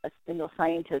about a single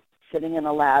scientist sitting in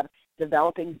a lab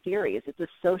developing theories. It's a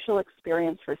social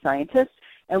experience for scientists,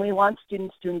 and we want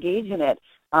students to engage in it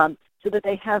so that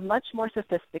they have much more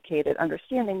sophisticated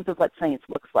understandings of what science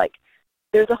looks like.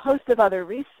 There's a host of other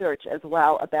research as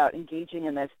well about engaging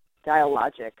in this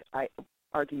dialogic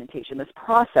argumentation, this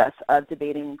process of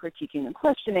debating and critiquing and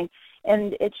questioning,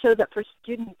 and it shows that for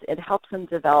students it helps them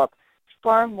develop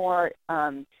far more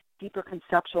deeper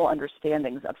conceptual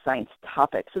understandings of science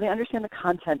topics, so they understand the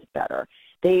content better.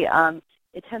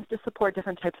 It tends to support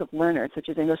different types of learners, such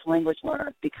as English language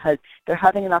learners, because they're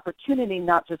having an opportunity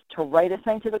not just to write a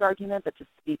scientific argument, but to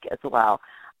speak as well.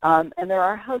 And there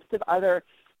are a host of other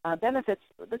benefits,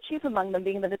 the chief among them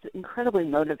being that it's incredibly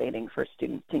motivating for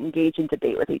students to engage in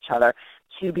debate with each other,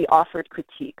 to be offered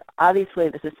critique. Obviously,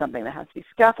 this is something that has to be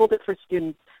scaffolded for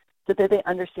students so that they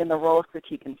understand the role of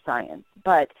critique in science,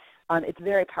 but it's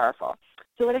very powerful.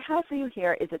 So what I have for you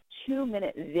here is a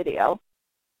 2-minute video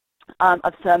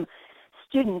of some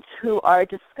students who are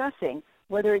discussing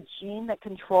whether a gene that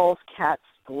controls cats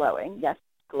glowing, yes,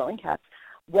 glowing cats,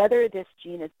 whether this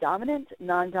gene is dominant,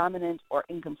 non-dominant, or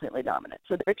incompletely dominant.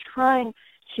 So they're trying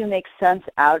to make sense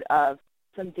out of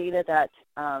some data that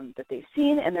they've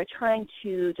seen, and they're trying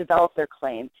to develop their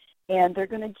claim. And they're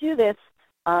going to do this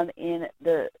in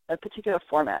a particular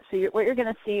format. So what you're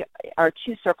going to see are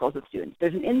 2 circles of students.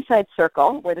 There's an inside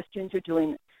circle where the students are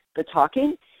doing the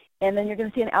talking, and then you're going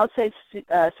to see an outside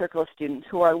circle of students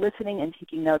who are listening and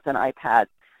taking notes on iPads.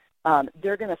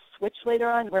 They're going to switch later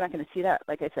on. We're not going to see that.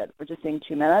 Like I said, we're just seeing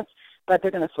 2 minutes, but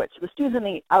they're going to switch. The students in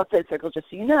the outside circle, just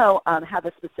so you know, have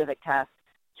a specific task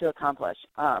to accomplish.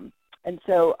 And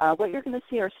so what you're going to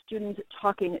see are students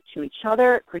talking to each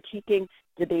other, critiquing,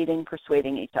 debating,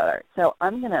 persuading each other. So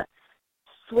I'm going to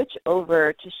switch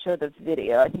over to show the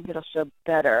video. I think it'll show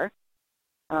better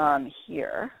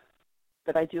here,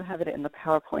 but I do have it in the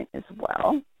PowerPoint as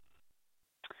well.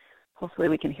 Hopefully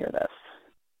we can hear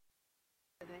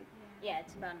this. Yeah,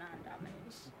 it's about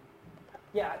non-dominance.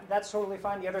 Yeah, that's totally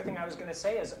fine. The other thing I was going to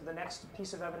say is the next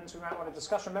piece of evidence we might want to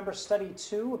discuss. Remember study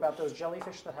 2 about those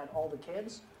jellyfish that had all the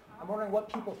kids? I'm wondering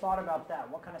what people thought about that.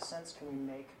 What kind of sense can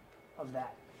we make of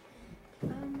that?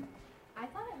 I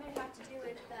thought it might have to do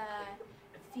with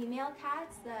the female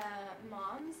cats, the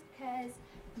moms, because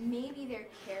maybe they're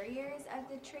carriers of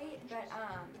the trait, but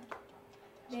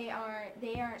they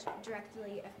aren't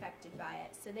directly affected by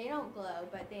it. So they don't glow,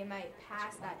 but they might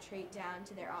pass that trait down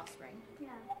to their offspring. Yeah.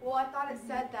 Well, I thought it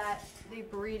said that they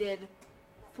breeded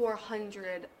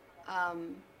 400, oh,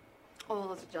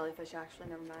 those are jellyfish actually,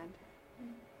 never mind.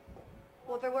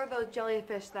 Well, there were those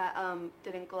jellyfish that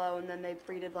didn't glow, and then they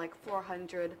breeded like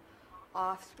 400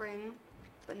 offspring,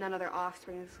 but none of their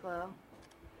offspring glow.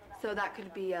 So that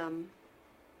could be,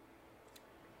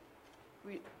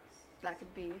 that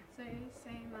could be. So you're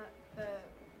saying that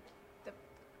the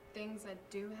things that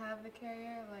do have the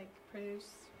carrier, like, produce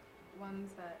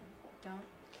ones that don't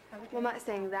have the carrier? Well, I'm not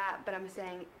saying that, but I'm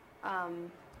saying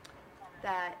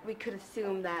that we could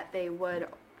assume that they would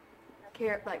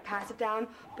pass it down,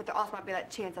 but there also might be that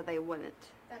chance that they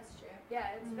wouldn't. That's true. Yeah,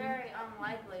 it's very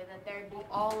unlikely that there'd be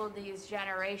all of these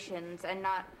generations and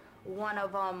not one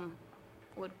of them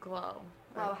would glow.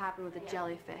 What would happen with the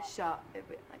jellyfish? So, I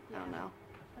don't know.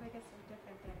 But I guess they're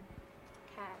different than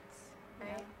cats,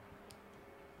 right?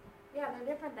 Yeah,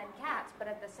 they're different than cats, but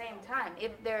at the same time,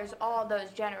 if there's all those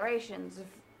generations,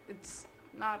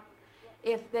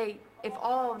 if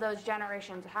all of those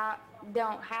generations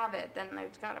don't have it, then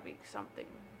there's got to be something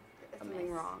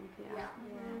wrong. Yeah.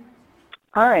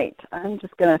 All right, I'm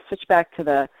just going to switch back to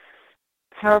the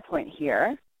PowerPoint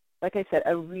here. Like I said,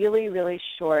 a really, really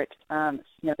short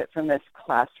snippet from this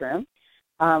classroom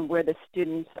where the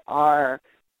students are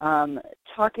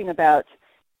talking about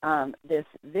this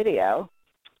video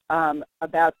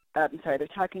they're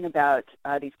talking about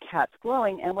these cats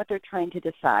glowing, and what they're trying to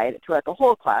decide throughout the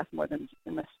whole class, more than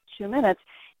in the 2 minutes,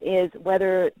 is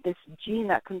whether this gene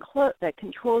that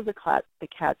controls the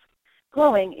cat's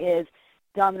glowing is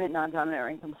dominant, non-dominant, or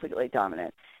incompletely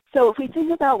dominant. So if we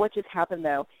think about what just happened,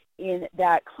 though, in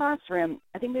that classroom,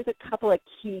 I think there's a couple of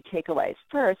key takeaways.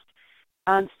 First,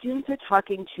 students are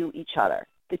talking to each other.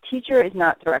 The teacher is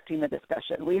not directing the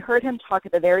discussion. We heard him talk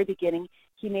at the very beginning.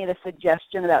 He made a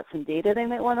suggestion about some data they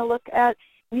might want to look at.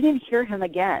 We didn't hear him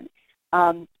again.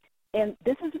 And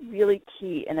this is really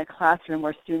key in a classroom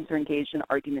where students are engaged in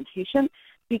argumentation,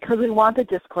 because we want the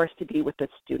discourse to be with the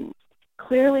students.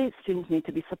 Clearly, students need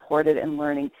to be supported in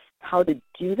learning how to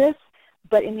do this,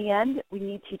 but in the end, we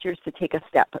need teachers to take a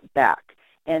step back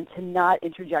and to not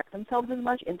interject themselves as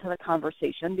much into the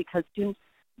conversation, because students,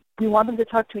 we want them to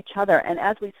talk to each other. And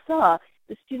as we saw,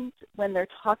 the students, when they're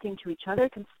talking to each other,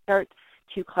 can start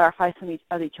to clarify some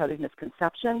of each other's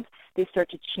misconceptions. They start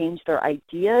to change their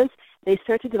ideas. They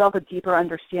start to develop a deeper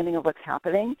understanding of what's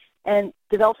happening and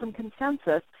develop some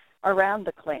consensus around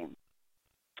the claim.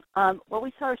 What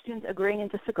we saw are students agreeing and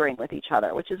disagreeing with each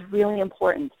other, which is really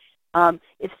important.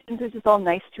 If students are just all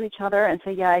nice to each other and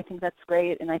say, yeah, I think that's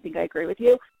great, and I think I agree with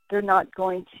you, they're not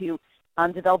going to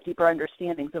develop deeper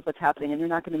understandings of what's happening, and they're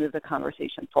not going to move the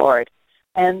conversation forward.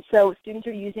 And so students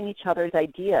are using each other's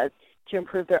ideas to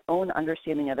improve their own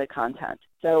understanding of the content.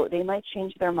 So they might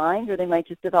change their mind, or they might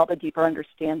just develop a deeper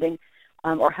understanding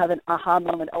or have an aha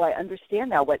moment, oh, I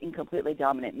understand now what incompletely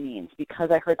dominant means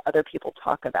because I heard other people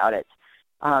talk about it.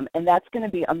 And that's going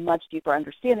to be a much deeper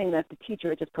understanding than if the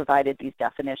teacher just provided these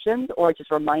definitions or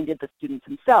just reminded the students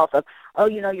himself of, oh,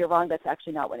 you know, you're wrong, that's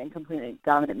actually not what incompletely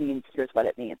dominant means, here's what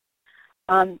it means.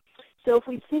 So if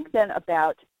we think then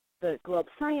about the Globe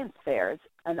Science Fairs,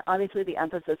 and obviously the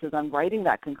emphasis is on writing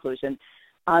that conclusion,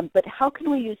 but how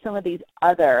can we use some of these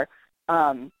other,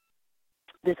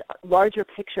 this larger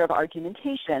picture of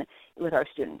argumentation with our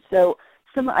students? So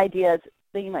some ideas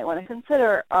that you might want to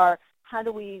consider are, how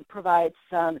do we provide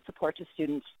some support to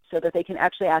students so that they can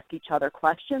actually ask each other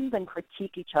questions and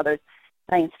critique each other's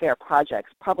science fair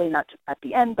projects? Probably not at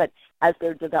the end, but as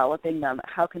they're developing them,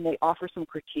 how can they offer some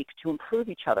critique to improve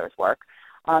each other's work?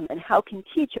 And how can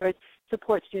teachers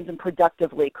support students in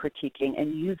productively critiquing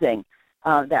and using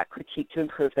that critique to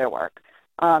improve their work?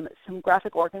 Some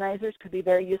graphic organizers could be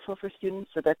very useful for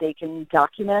students so that they can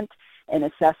document and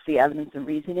assess the evidence and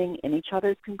reasoning in each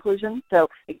other's conclusions. So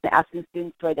asking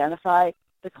students to identify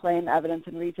the claim, evidence,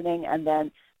 and reasoning, and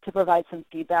then to provide some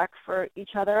feedback for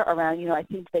each other around, you know, I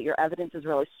think that your evidence is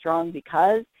really strong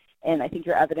because, and I think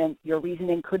your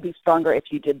reasoning could be stronger if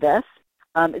you did this,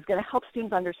 is going to help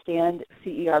students understand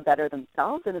CER better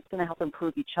themselves, and it's going to help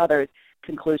improve each other's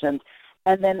conclusions.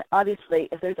 And then obviously,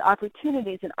 if there's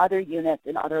opportunities in other units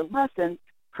and other lessons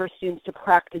for students to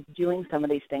practice doing some of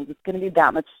these things, it's going to be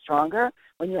that much stronger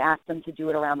when you ask them to do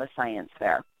it around the science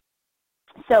fair.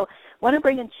 So I want to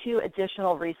bring in 2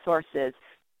 additional resources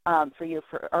for you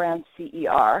around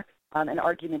CER. and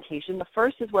argumentation. The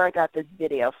first is where I got this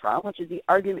video from, which is the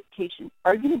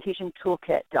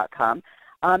argumentationtoolkit.com.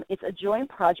 It's a joint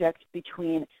project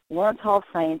between Lawrence Hall of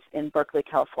Science in Berkeley,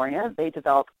 California. They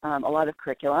develop a lot of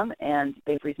curriculum, and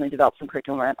they've recently developed some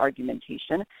curriculum around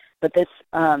argumentation. But this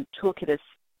toolkit is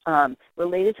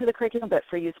related to the curriculum, but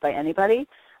for use by anybody.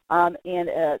 And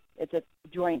it's a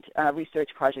joint research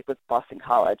project with Boston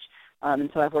College. And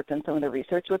so I've worked on some of the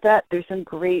research with that. There's some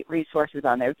great resources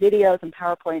on there, videos and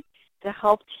PowerPoints to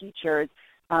help teachers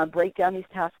break down these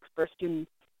tasks for students,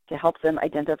 to help them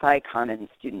identify common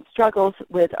student struggles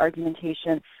with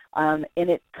argumentation. And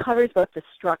it covers both the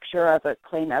structure of a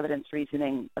claim evidence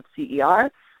reasoning of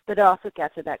CER, but it also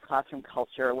gets at that classroom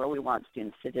culture where we want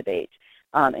students to debate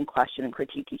and question and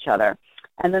critique each other.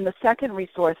 And then the second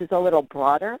resource is a little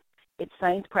broader. It's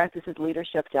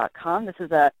sciencepracticesleadership.com. This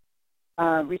is a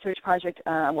research project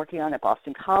I'm working on at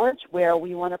Boston College, where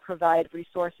we want to provide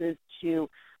resources to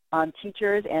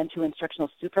teachers and to instructional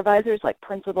supervisors like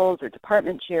principals or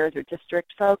department chairs or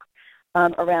district folks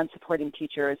around supporting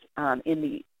teachers in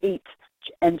the 8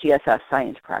 NGSS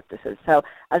science practices. So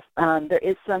there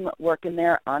is some work in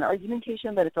there on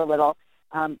argumentation, but it's a little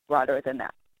broader than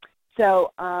that.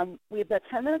 So we have about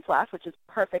 10 minutes left, which is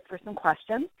perfect for some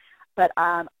questions. But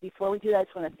before we do that, I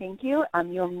just want to thank you.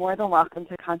 You're more than welcome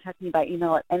to contact me by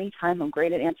email at any time. I'm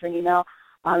great at answering email.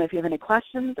 If you have any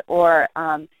questions or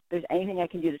there's anything I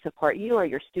can do to support you or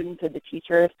your students or the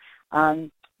teachers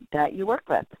that you work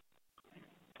with.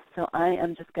 So I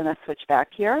am just going to switch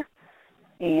back here.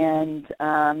 And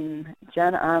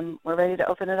Jen, we're ready to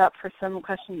open it up for some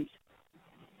questions.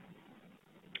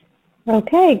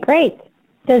 Okay, great.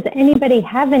 Does anybody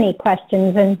have any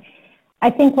questions? And I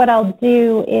think what I'll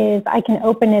do is I can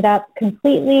open it up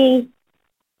completely,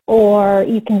 or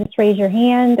you can just raise your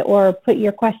hand or put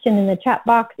your question in the chat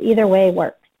box. Either way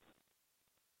works.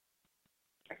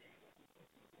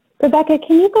 Rebecca,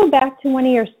 can you go back to one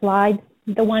of your slides,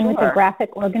 the one with the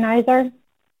graphic organizer?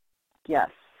 Yes,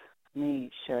 let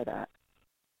me share that.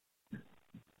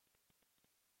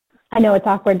 I know it's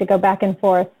awkward to go back and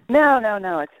forth. No,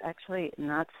 it's actually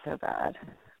not so bad.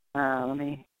 Let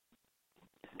me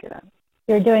just get up.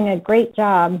 You're doing a great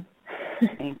job.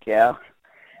 Thank you.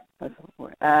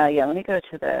 Yeah, let me go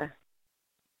to the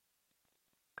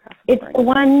It's the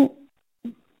one,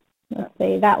 let's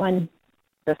see, that one.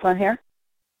 This one here?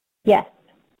 Yes.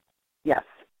 Yes.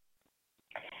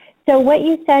 So what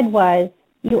you said was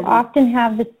you often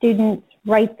have the students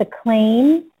write the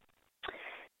claim,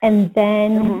 and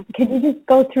then could you just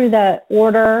go through the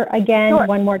order again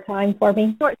one more time for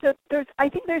me? Sure. So I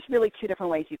think there's really 2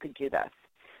 different ways you could do this.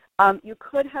 You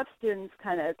could have students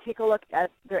kind of take a look at,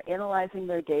 they're analyzing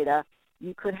their data.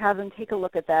 You could have them take a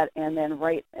look at that and then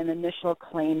write an initial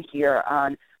claim here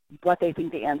on what they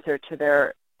think the answer to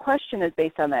their question is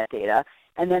based on that data,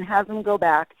 and then have them go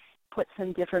back, put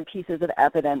some different pieces of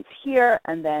evidence here,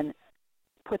 and then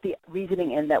put the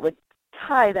reasoning in that would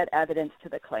tie that evidence to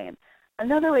the claim.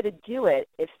 Another way to do it,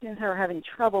 if students are having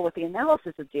trouble with the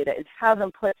analysis of data, is have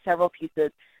them put several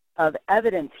pieces of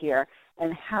evidence here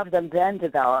and have them then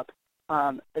develop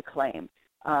the claim.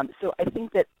 So I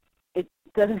think that it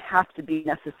doesn't have to be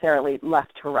necessarily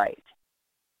left to right.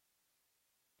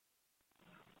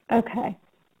 Okay.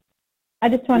 I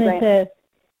just wanted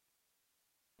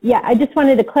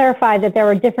to clarify that there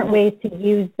were different ways to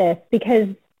use this, because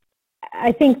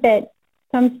I think that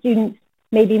some students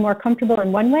may be more comfortable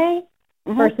in one way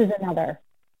versus another.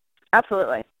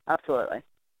 Absolutely. Absolutely.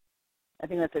 I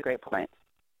think that's a great point.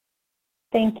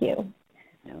 Thank you.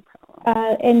 No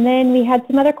problem. And then we had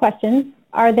some other questions.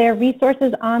 Are there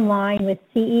resources online with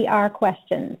CER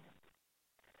questions?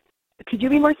 Could you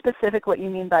be more specific what you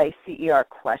mean by CER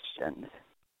questions?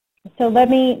 So let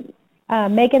me,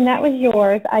 Megan, that was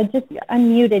yours. I just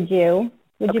unmuted you.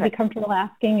 Would you be comfortable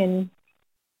asking and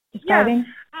describing?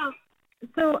 Yeah.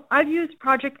 So I've used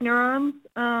Project Neurons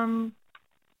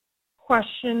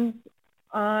questions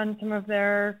on some of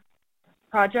their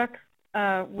projects,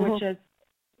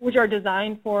 which are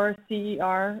designed for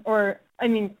CER, or I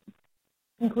mean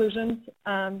conclusions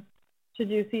to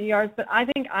do CERs. But I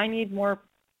think I need more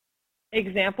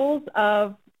examples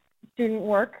of student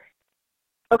work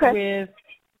with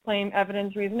plain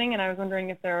evidence reasoning, and I was wondering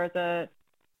if there was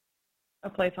a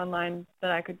place online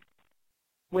that I could.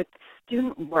 With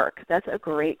student work, that's a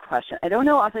great question. I don't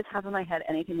know off the top of my head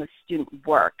anything with student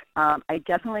work. I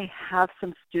definitely have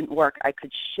some student work I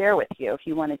could share with you if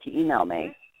you wanted to email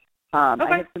me.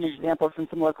 I have some examples from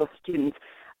some local students.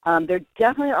 There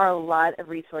definitely are a lot of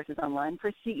resources online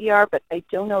for CER, but I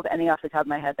don't know of any off the top of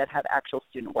my head that have actual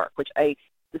student work, which is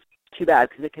too bad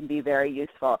because it can be very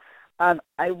useful.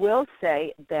 I will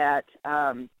say that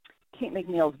Kate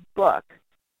McNeil's book,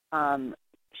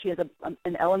 she has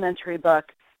an elementary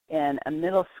book and a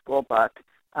middle school book.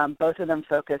 Both of them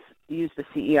use the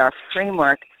CER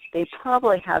framework. They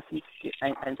probably have some,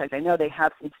 in fact, I know they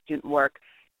have some student work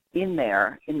in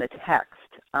there in the text.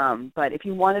 But if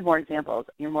you wanted more examples,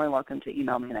 you're more than welcome to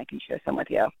email me and I can share some with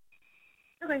you.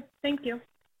 Okay, thank you.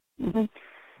 Mm-hmm.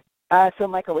 So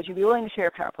Michael, would you be willing to share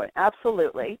a PowerPoint?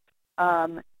 Absolutely.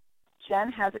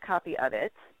 Jen has a copy of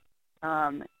it,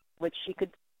 which she could,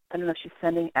 I don't know if she's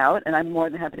sending out, and I'm more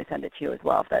than happy to send it to you as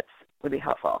well if that would be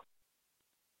helpful.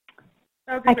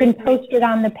 I can post it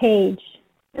on the page.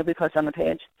 It'll be posted on the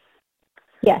page?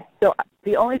 Yes. So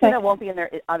the only thing that won't be in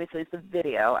there, obviously, is the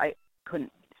video. I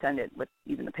couldn't send it with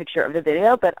even the picture of the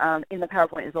video, but in the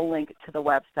PowerPoint is a link to the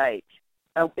website.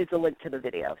 It's a link to the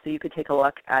video, so you could take a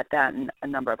look at that and a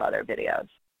number of other videos.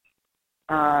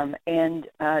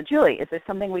 Julie, is there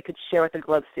something we could share with the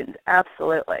Globe students?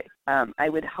 Absolutely. I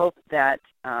would hope that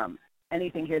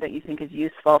anything here that you think is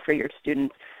useful for your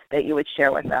students that you would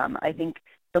share with them. I think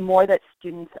the more that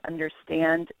students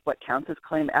understand what counts as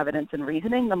claim evidence and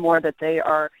reasoning, the more that they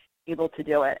are able to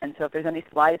do it. And so if there's any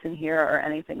slides in here or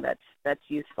anything that's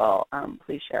useful,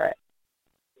 please share it.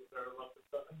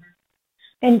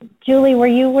 And Julie, were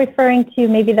you referring to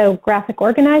maybe the graphic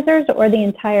organizers or the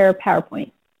entire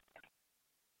PowerPoint?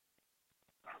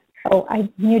 Oh, I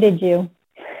muted you.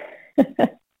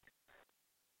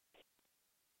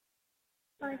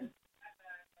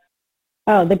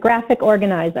 Oh, the graphic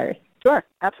organizers. Sure,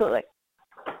 absolutely.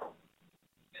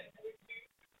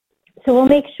 So we'll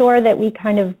make sure that we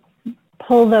kind of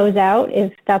pull those out.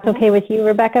 If that's okay with you,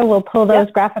 Rebecca, we'll pull those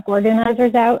graphic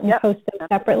organizers out and post them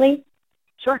separately.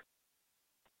 Sure.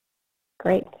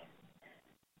 Great.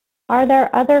 Are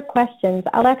there other questions?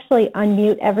 I'll actually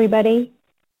unmute everybody.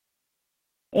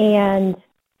 And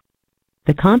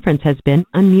the conference has been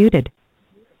unmuted.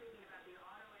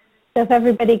 So if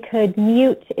everybody could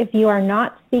mute if you are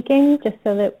not speaking, just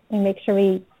so that we make sure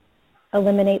we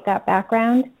eliminate that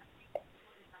background.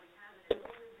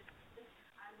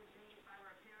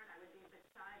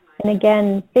 And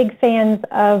again, big fans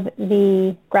of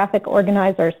the graphic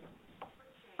organizers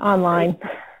online.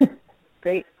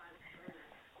 Great.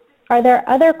 Are there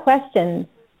other questions?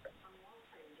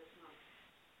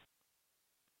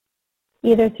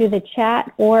 Either through the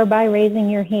chat or by raising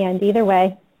your hand, either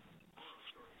way.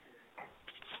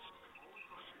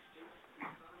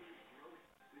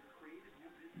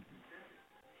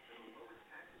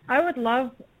 I would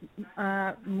love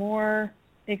more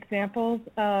examples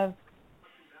of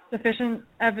sufficient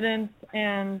evidence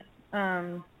and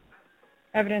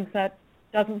evidence that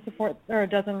doesn't support or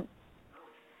doesn't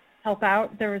help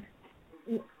out. There was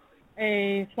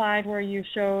a slide where you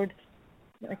showed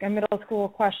like a middle school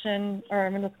question or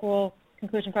a middle school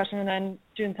conclusion question, and then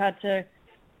students had to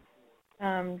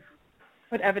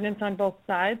put evidence on both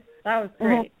sides. That was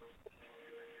great.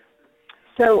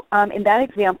 So in that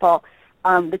example,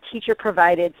 the teacher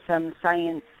provided some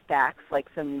science facts, like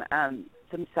something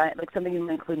you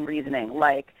would include in reasoning,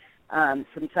 like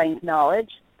some science knowledge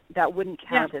that wouldn't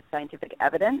count as scientific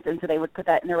evidence, and so they would put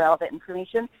that in the relevant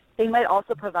information. They might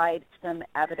also provide some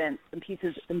evidence, some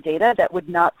pieces, some data that would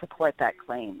not support that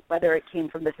claim, whether it came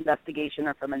from this investigation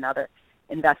or from another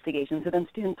investigation. So then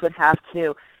students would have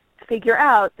to figure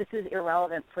out this is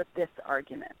irrelevant for this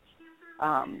argument.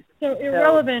 So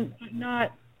irrelevant, but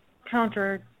not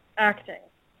counteracting,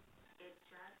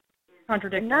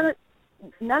 contradicting.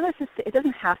 It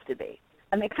doesn't have to be.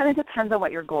 I mean, it kind of depends on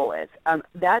what your goal is.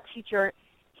 That teacher,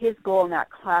 his goal in that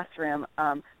classroom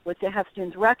was to have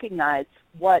students recognize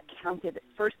what counted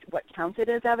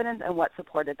as evidence and what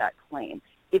supported that claim.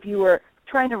 If you were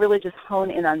trying to really just hone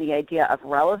in on the idea of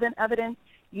relevant evidence,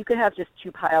 you could have just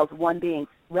two piles, one being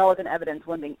relevant evidence,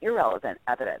 one being irrelevant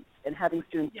evidence, and having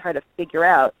students try to figure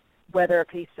out whether a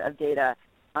piece of data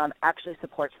actually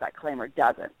supports that claim or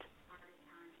doesn't.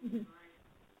 Mm-hmm.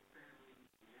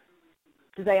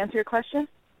 Does that answer your question?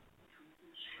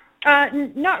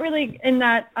 Not really, in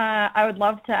that I would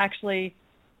love to actually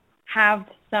have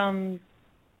some,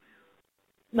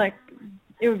 like,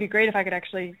 it would be great if I could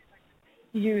actually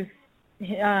use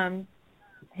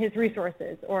his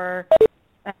resources, or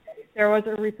there was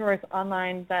a resource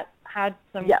online that had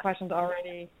some questions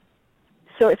already.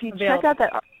 So if you available. check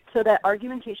out that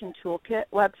Argumentation Toolkit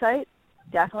website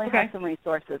definitely has some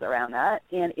resources around that.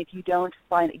 And if you don't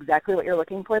find exactly what you're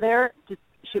looking for there, just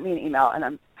shoot me an email, and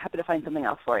I'm happy to find something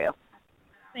else for you.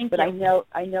 Thank you. But I know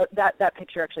that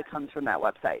picture actually comes from that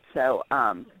website. So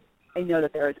I know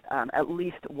that there's at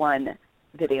least one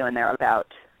video in there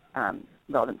about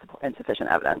relevant and sufficient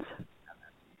evidence.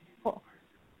 Cool.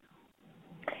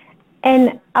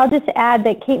 And I'll just add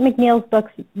that Kate McNeil's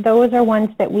books, those are ones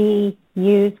that we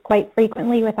use quite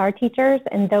frequently with our teachers,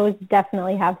 and those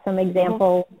definitely have some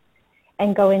examples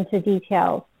and go into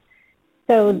details.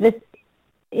 So this,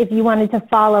 if you wanted to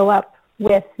follow up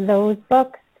with those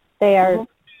books, they are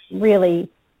really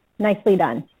nicely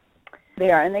done. They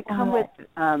are, and they come with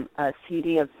a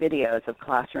CD of videos of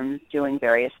classrooms doing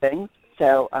various things,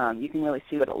 so you can really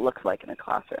see what it looks like in a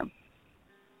classroom.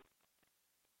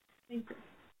 Thank you.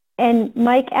 And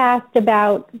Mike asked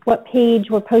about what page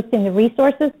we're posting the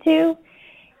resources to.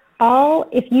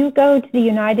 If you go to the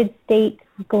United States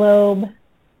Globe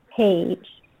page,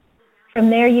 from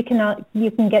there you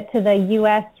can get to the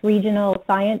U.S. Regional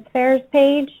Science Fairs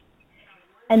page,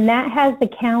 and that has the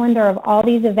calendar of all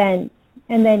these events.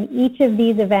 And then each of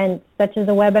these events, such as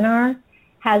a webinar,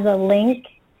 has a link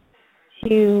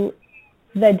to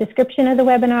the description of the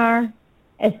webinar.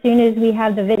 As soon as we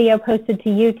have the video posted to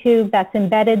YouTube, that's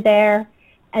embedded there.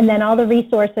 And then all the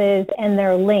resources and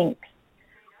their links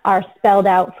are spelled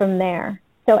out from there.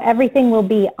 So everything will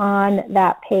be on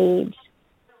that page.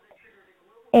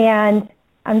 And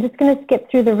I'm just going to skip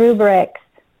through the rubrics,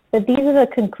 but these are the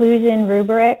conclusion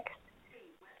rubrics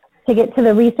to get to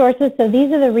the resources. So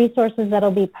these are the resources that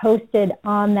will be posted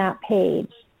on that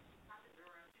page.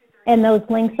 And those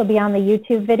links will be on the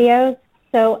YouTube videos.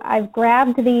 So I've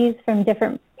grabbed these from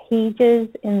different pages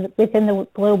within the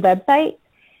Globe website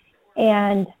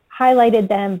and highlighted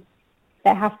them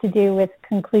that have to do with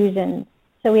conclusions.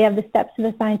 So we have the steps of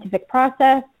the scientific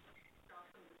process.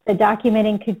 The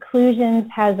documenting conclusions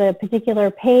has a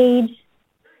particular page.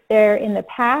 There in the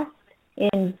past,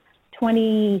 in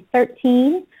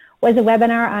 2013, was a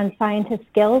webinar on scientist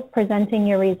skills, presenting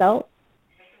your results.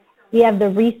 We have the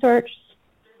research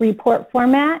report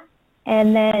format,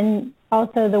 and then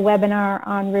also the webinar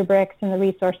on rubrics and the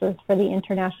resources for the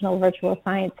International Virtual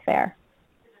Science Fair.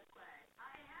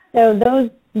 So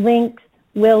those links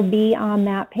will be on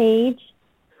that page.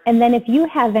 And then if you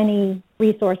have any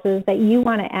resources that you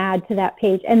want to add to that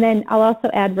page, and then I'll also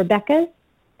add Rebecca's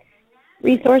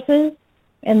resources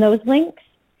and those links.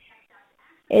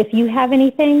 If you have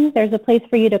anything, there's a place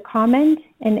for you to comment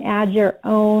and add your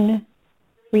own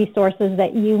resources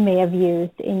that you may have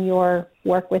used in your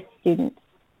work with students.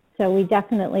 So we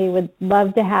definitely would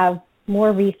love to have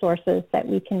more resources that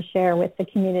we can share with the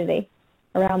community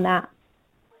around that.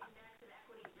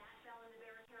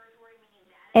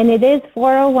 And it is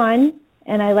 4:01,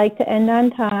 and I like to end on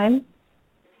time.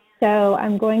 So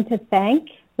I'm going to thank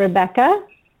Rebecca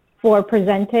for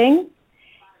presenting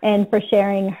and for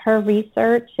sharing her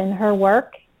research and her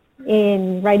work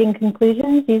in writing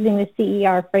conclusions using the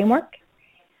CER framework.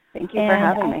 Thank you for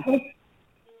having me.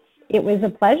 It was a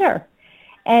pleasure.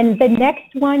 And the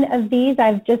next one of these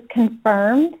I've just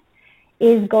confirmed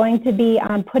is going to be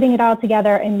on putting it all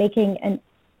together and making a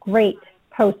great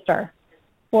poster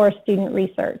for student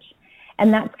research.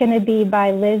 And that's going to be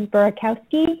by Liz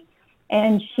Burakowski,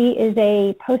 and she is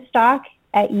a postdoc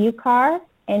at UCAR,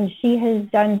 and she has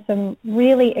done some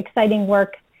really exciting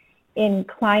work in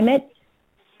climate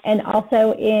and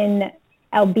also in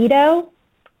albedo,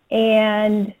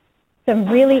 and some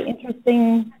really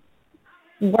interesting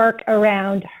work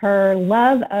around her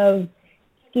love of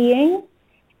skiing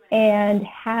and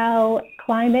how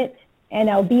climate and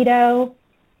albedo,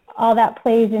 all that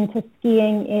plays into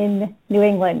skiing in New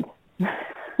England.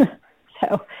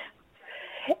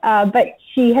 But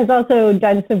she has also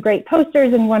done some great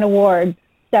posters and won awards.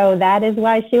 So that is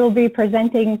why she will be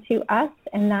presenting to us,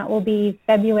 and that will be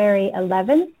February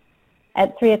 11th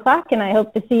at 3 o'clock, and I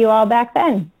hope to see you all back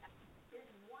then.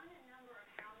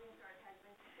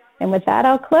 And with that,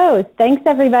 I'll close. Thanks,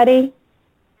 everybody.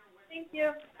 Thank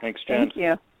you. Thanks, Jen. Thank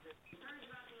you.